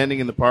remember standing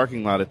in the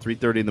parking lot at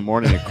 3:30 in the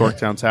morning at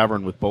Corktown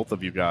Tavern with both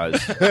of you guys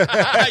a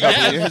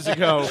couple years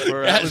ago.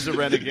 That was a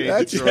Renegade.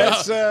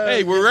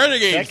 Hey, we're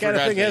Renegades. That kind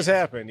of thing has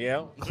happened,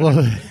 yeah.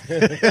 Close.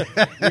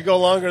 We go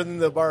longer than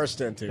the bars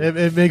tend to.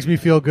 It makes me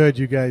feel good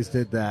you guys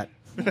did that.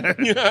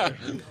 Yeah.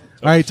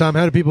 All right, Tom,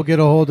 how do people get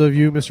a hold of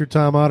you, Mr.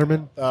 Tom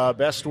Otterman?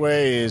 Best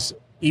way is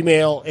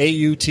email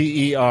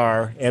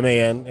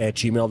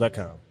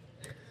auterman@gmail.com.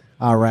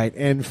 All right.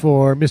 And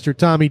for Mr.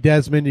 Tommy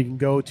Desmond, you can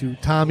go to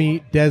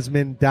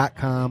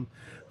TommyDesmond.com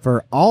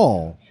for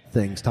all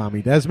things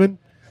Tommy Desmond.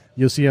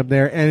 You'll see him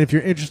there. And if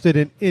you're interested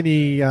in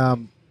any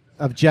of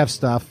Jeff's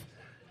stuff,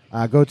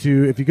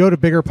 if you go to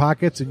Bigger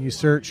Pockets and you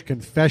search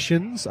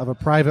Confessions of a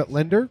Private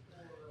Lender,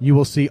 you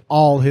will see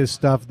all his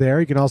stuff there.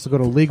 You can also go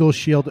to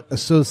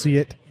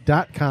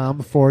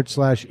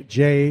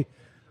LegalShieldAssociate.com/J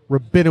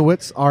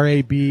Rabinowitz,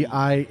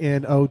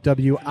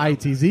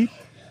 RABINOWITZ.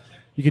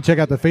 You can check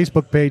out the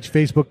Facebook page,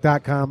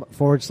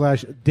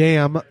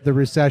 facebook.com/damn the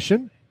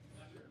recession.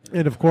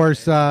 And of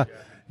course, you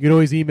can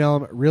always email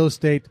him real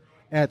estate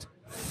at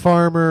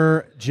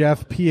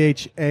farmerjeff,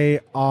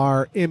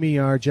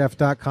 PHARMER,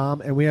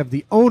 Jeff.com. And we have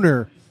the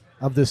owner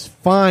of this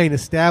fine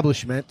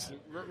establishment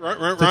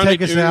to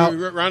take us out.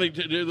 Ronnie,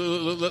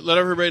 let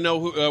everybody know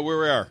where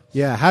we are.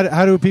 Yeah,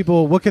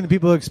 what can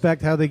people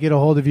expect, how they get a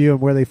hold of you,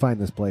 and where they find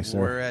this place, sir?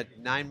 We're at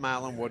 9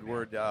 Mile and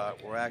Woodward.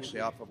 We're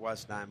actually off of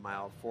West 9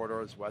 Mile, 4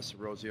 doors west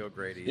of Rosie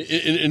O'Grady's.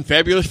 In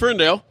fabulous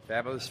Ferndale.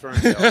 Fabulous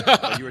Ferndale.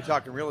 But you were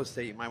talking real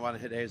estate, you might want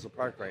to hit Hazel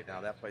Park right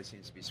now. That place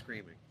seems to be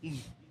screaming.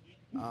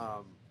 I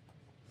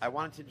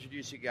wanted to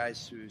introduce you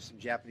guys to some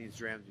Japanese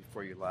drams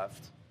before you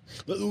left.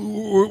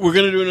 We're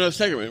going to do another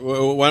segment.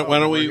 Why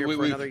don't we?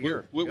 For another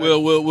year.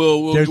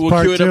 We'll There's cue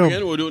part it up two.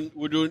 again.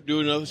 We'll do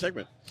another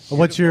segment.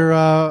 What's your?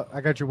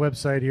 I got your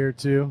website here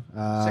too.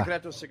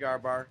 Secreto Cigar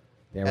Bar.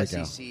 There we go.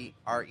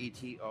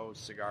 SECRETO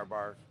Cigar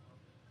Bar.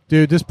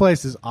 Dude, this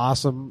place is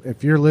awesome.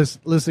 If you're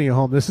listening at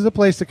home, this is a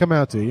place to come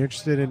out to. You're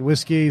interested in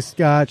whiskey,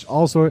 scotch,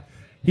 all sorts.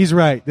 He's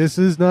right. This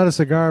is not a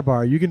cigar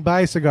bar. You can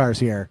buy cigars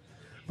here,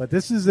 but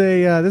this is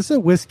a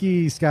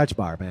whiskey scotch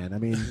bar, man. I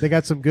mean, they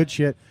got some good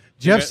shit.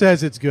 Jeff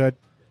says it's good,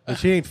 but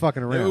she ain't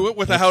fucking around.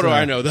 What the hell do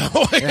I know, though?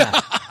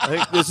 Yeah. I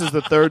think this is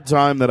the third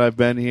time that I've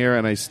been here,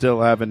 and I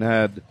still haven't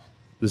had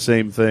the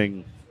same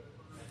thing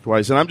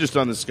twice. And I'm just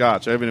on the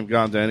scotch. I haven't even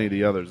gone to any of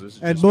the others. This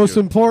is And just most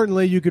good.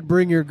 importantly, you could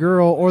bring your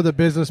girl or the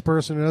business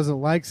person who doesn't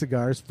like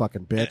cigars,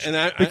 fucking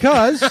bitch,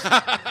 because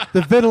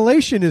the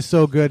ventilation is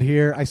so good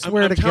here. I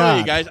swear to telling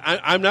you God, guys,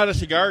 I'm not a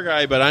cigar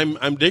guy, but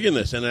I'm digging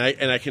this, and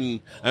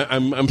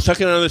I'm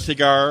sucking on the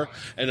cigar,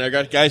 and I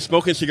got guys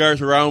smoking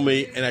cigars around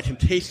me, and I can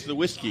taste the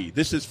whiskey.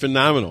 This is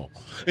phenomenal.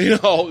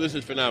 This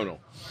is phenomenal.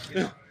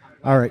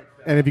 All right.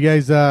 And if you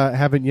guys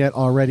haven't yet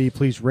already,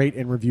 please rate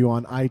and review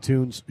on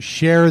iTunes.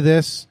 Share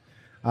this.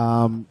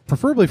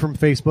 Preferably from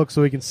Facebook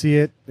so we can see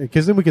it,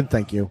 because then we can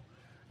thank you.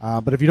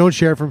 But if you don't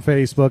share it from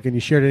Facebook and you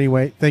shared it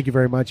anyway, thank you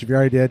very much. If you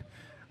already did,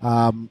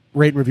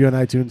 rate and review on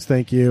iTunes,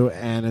 thank you.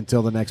 And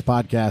until the next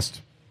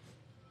podcast,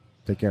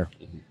 take care.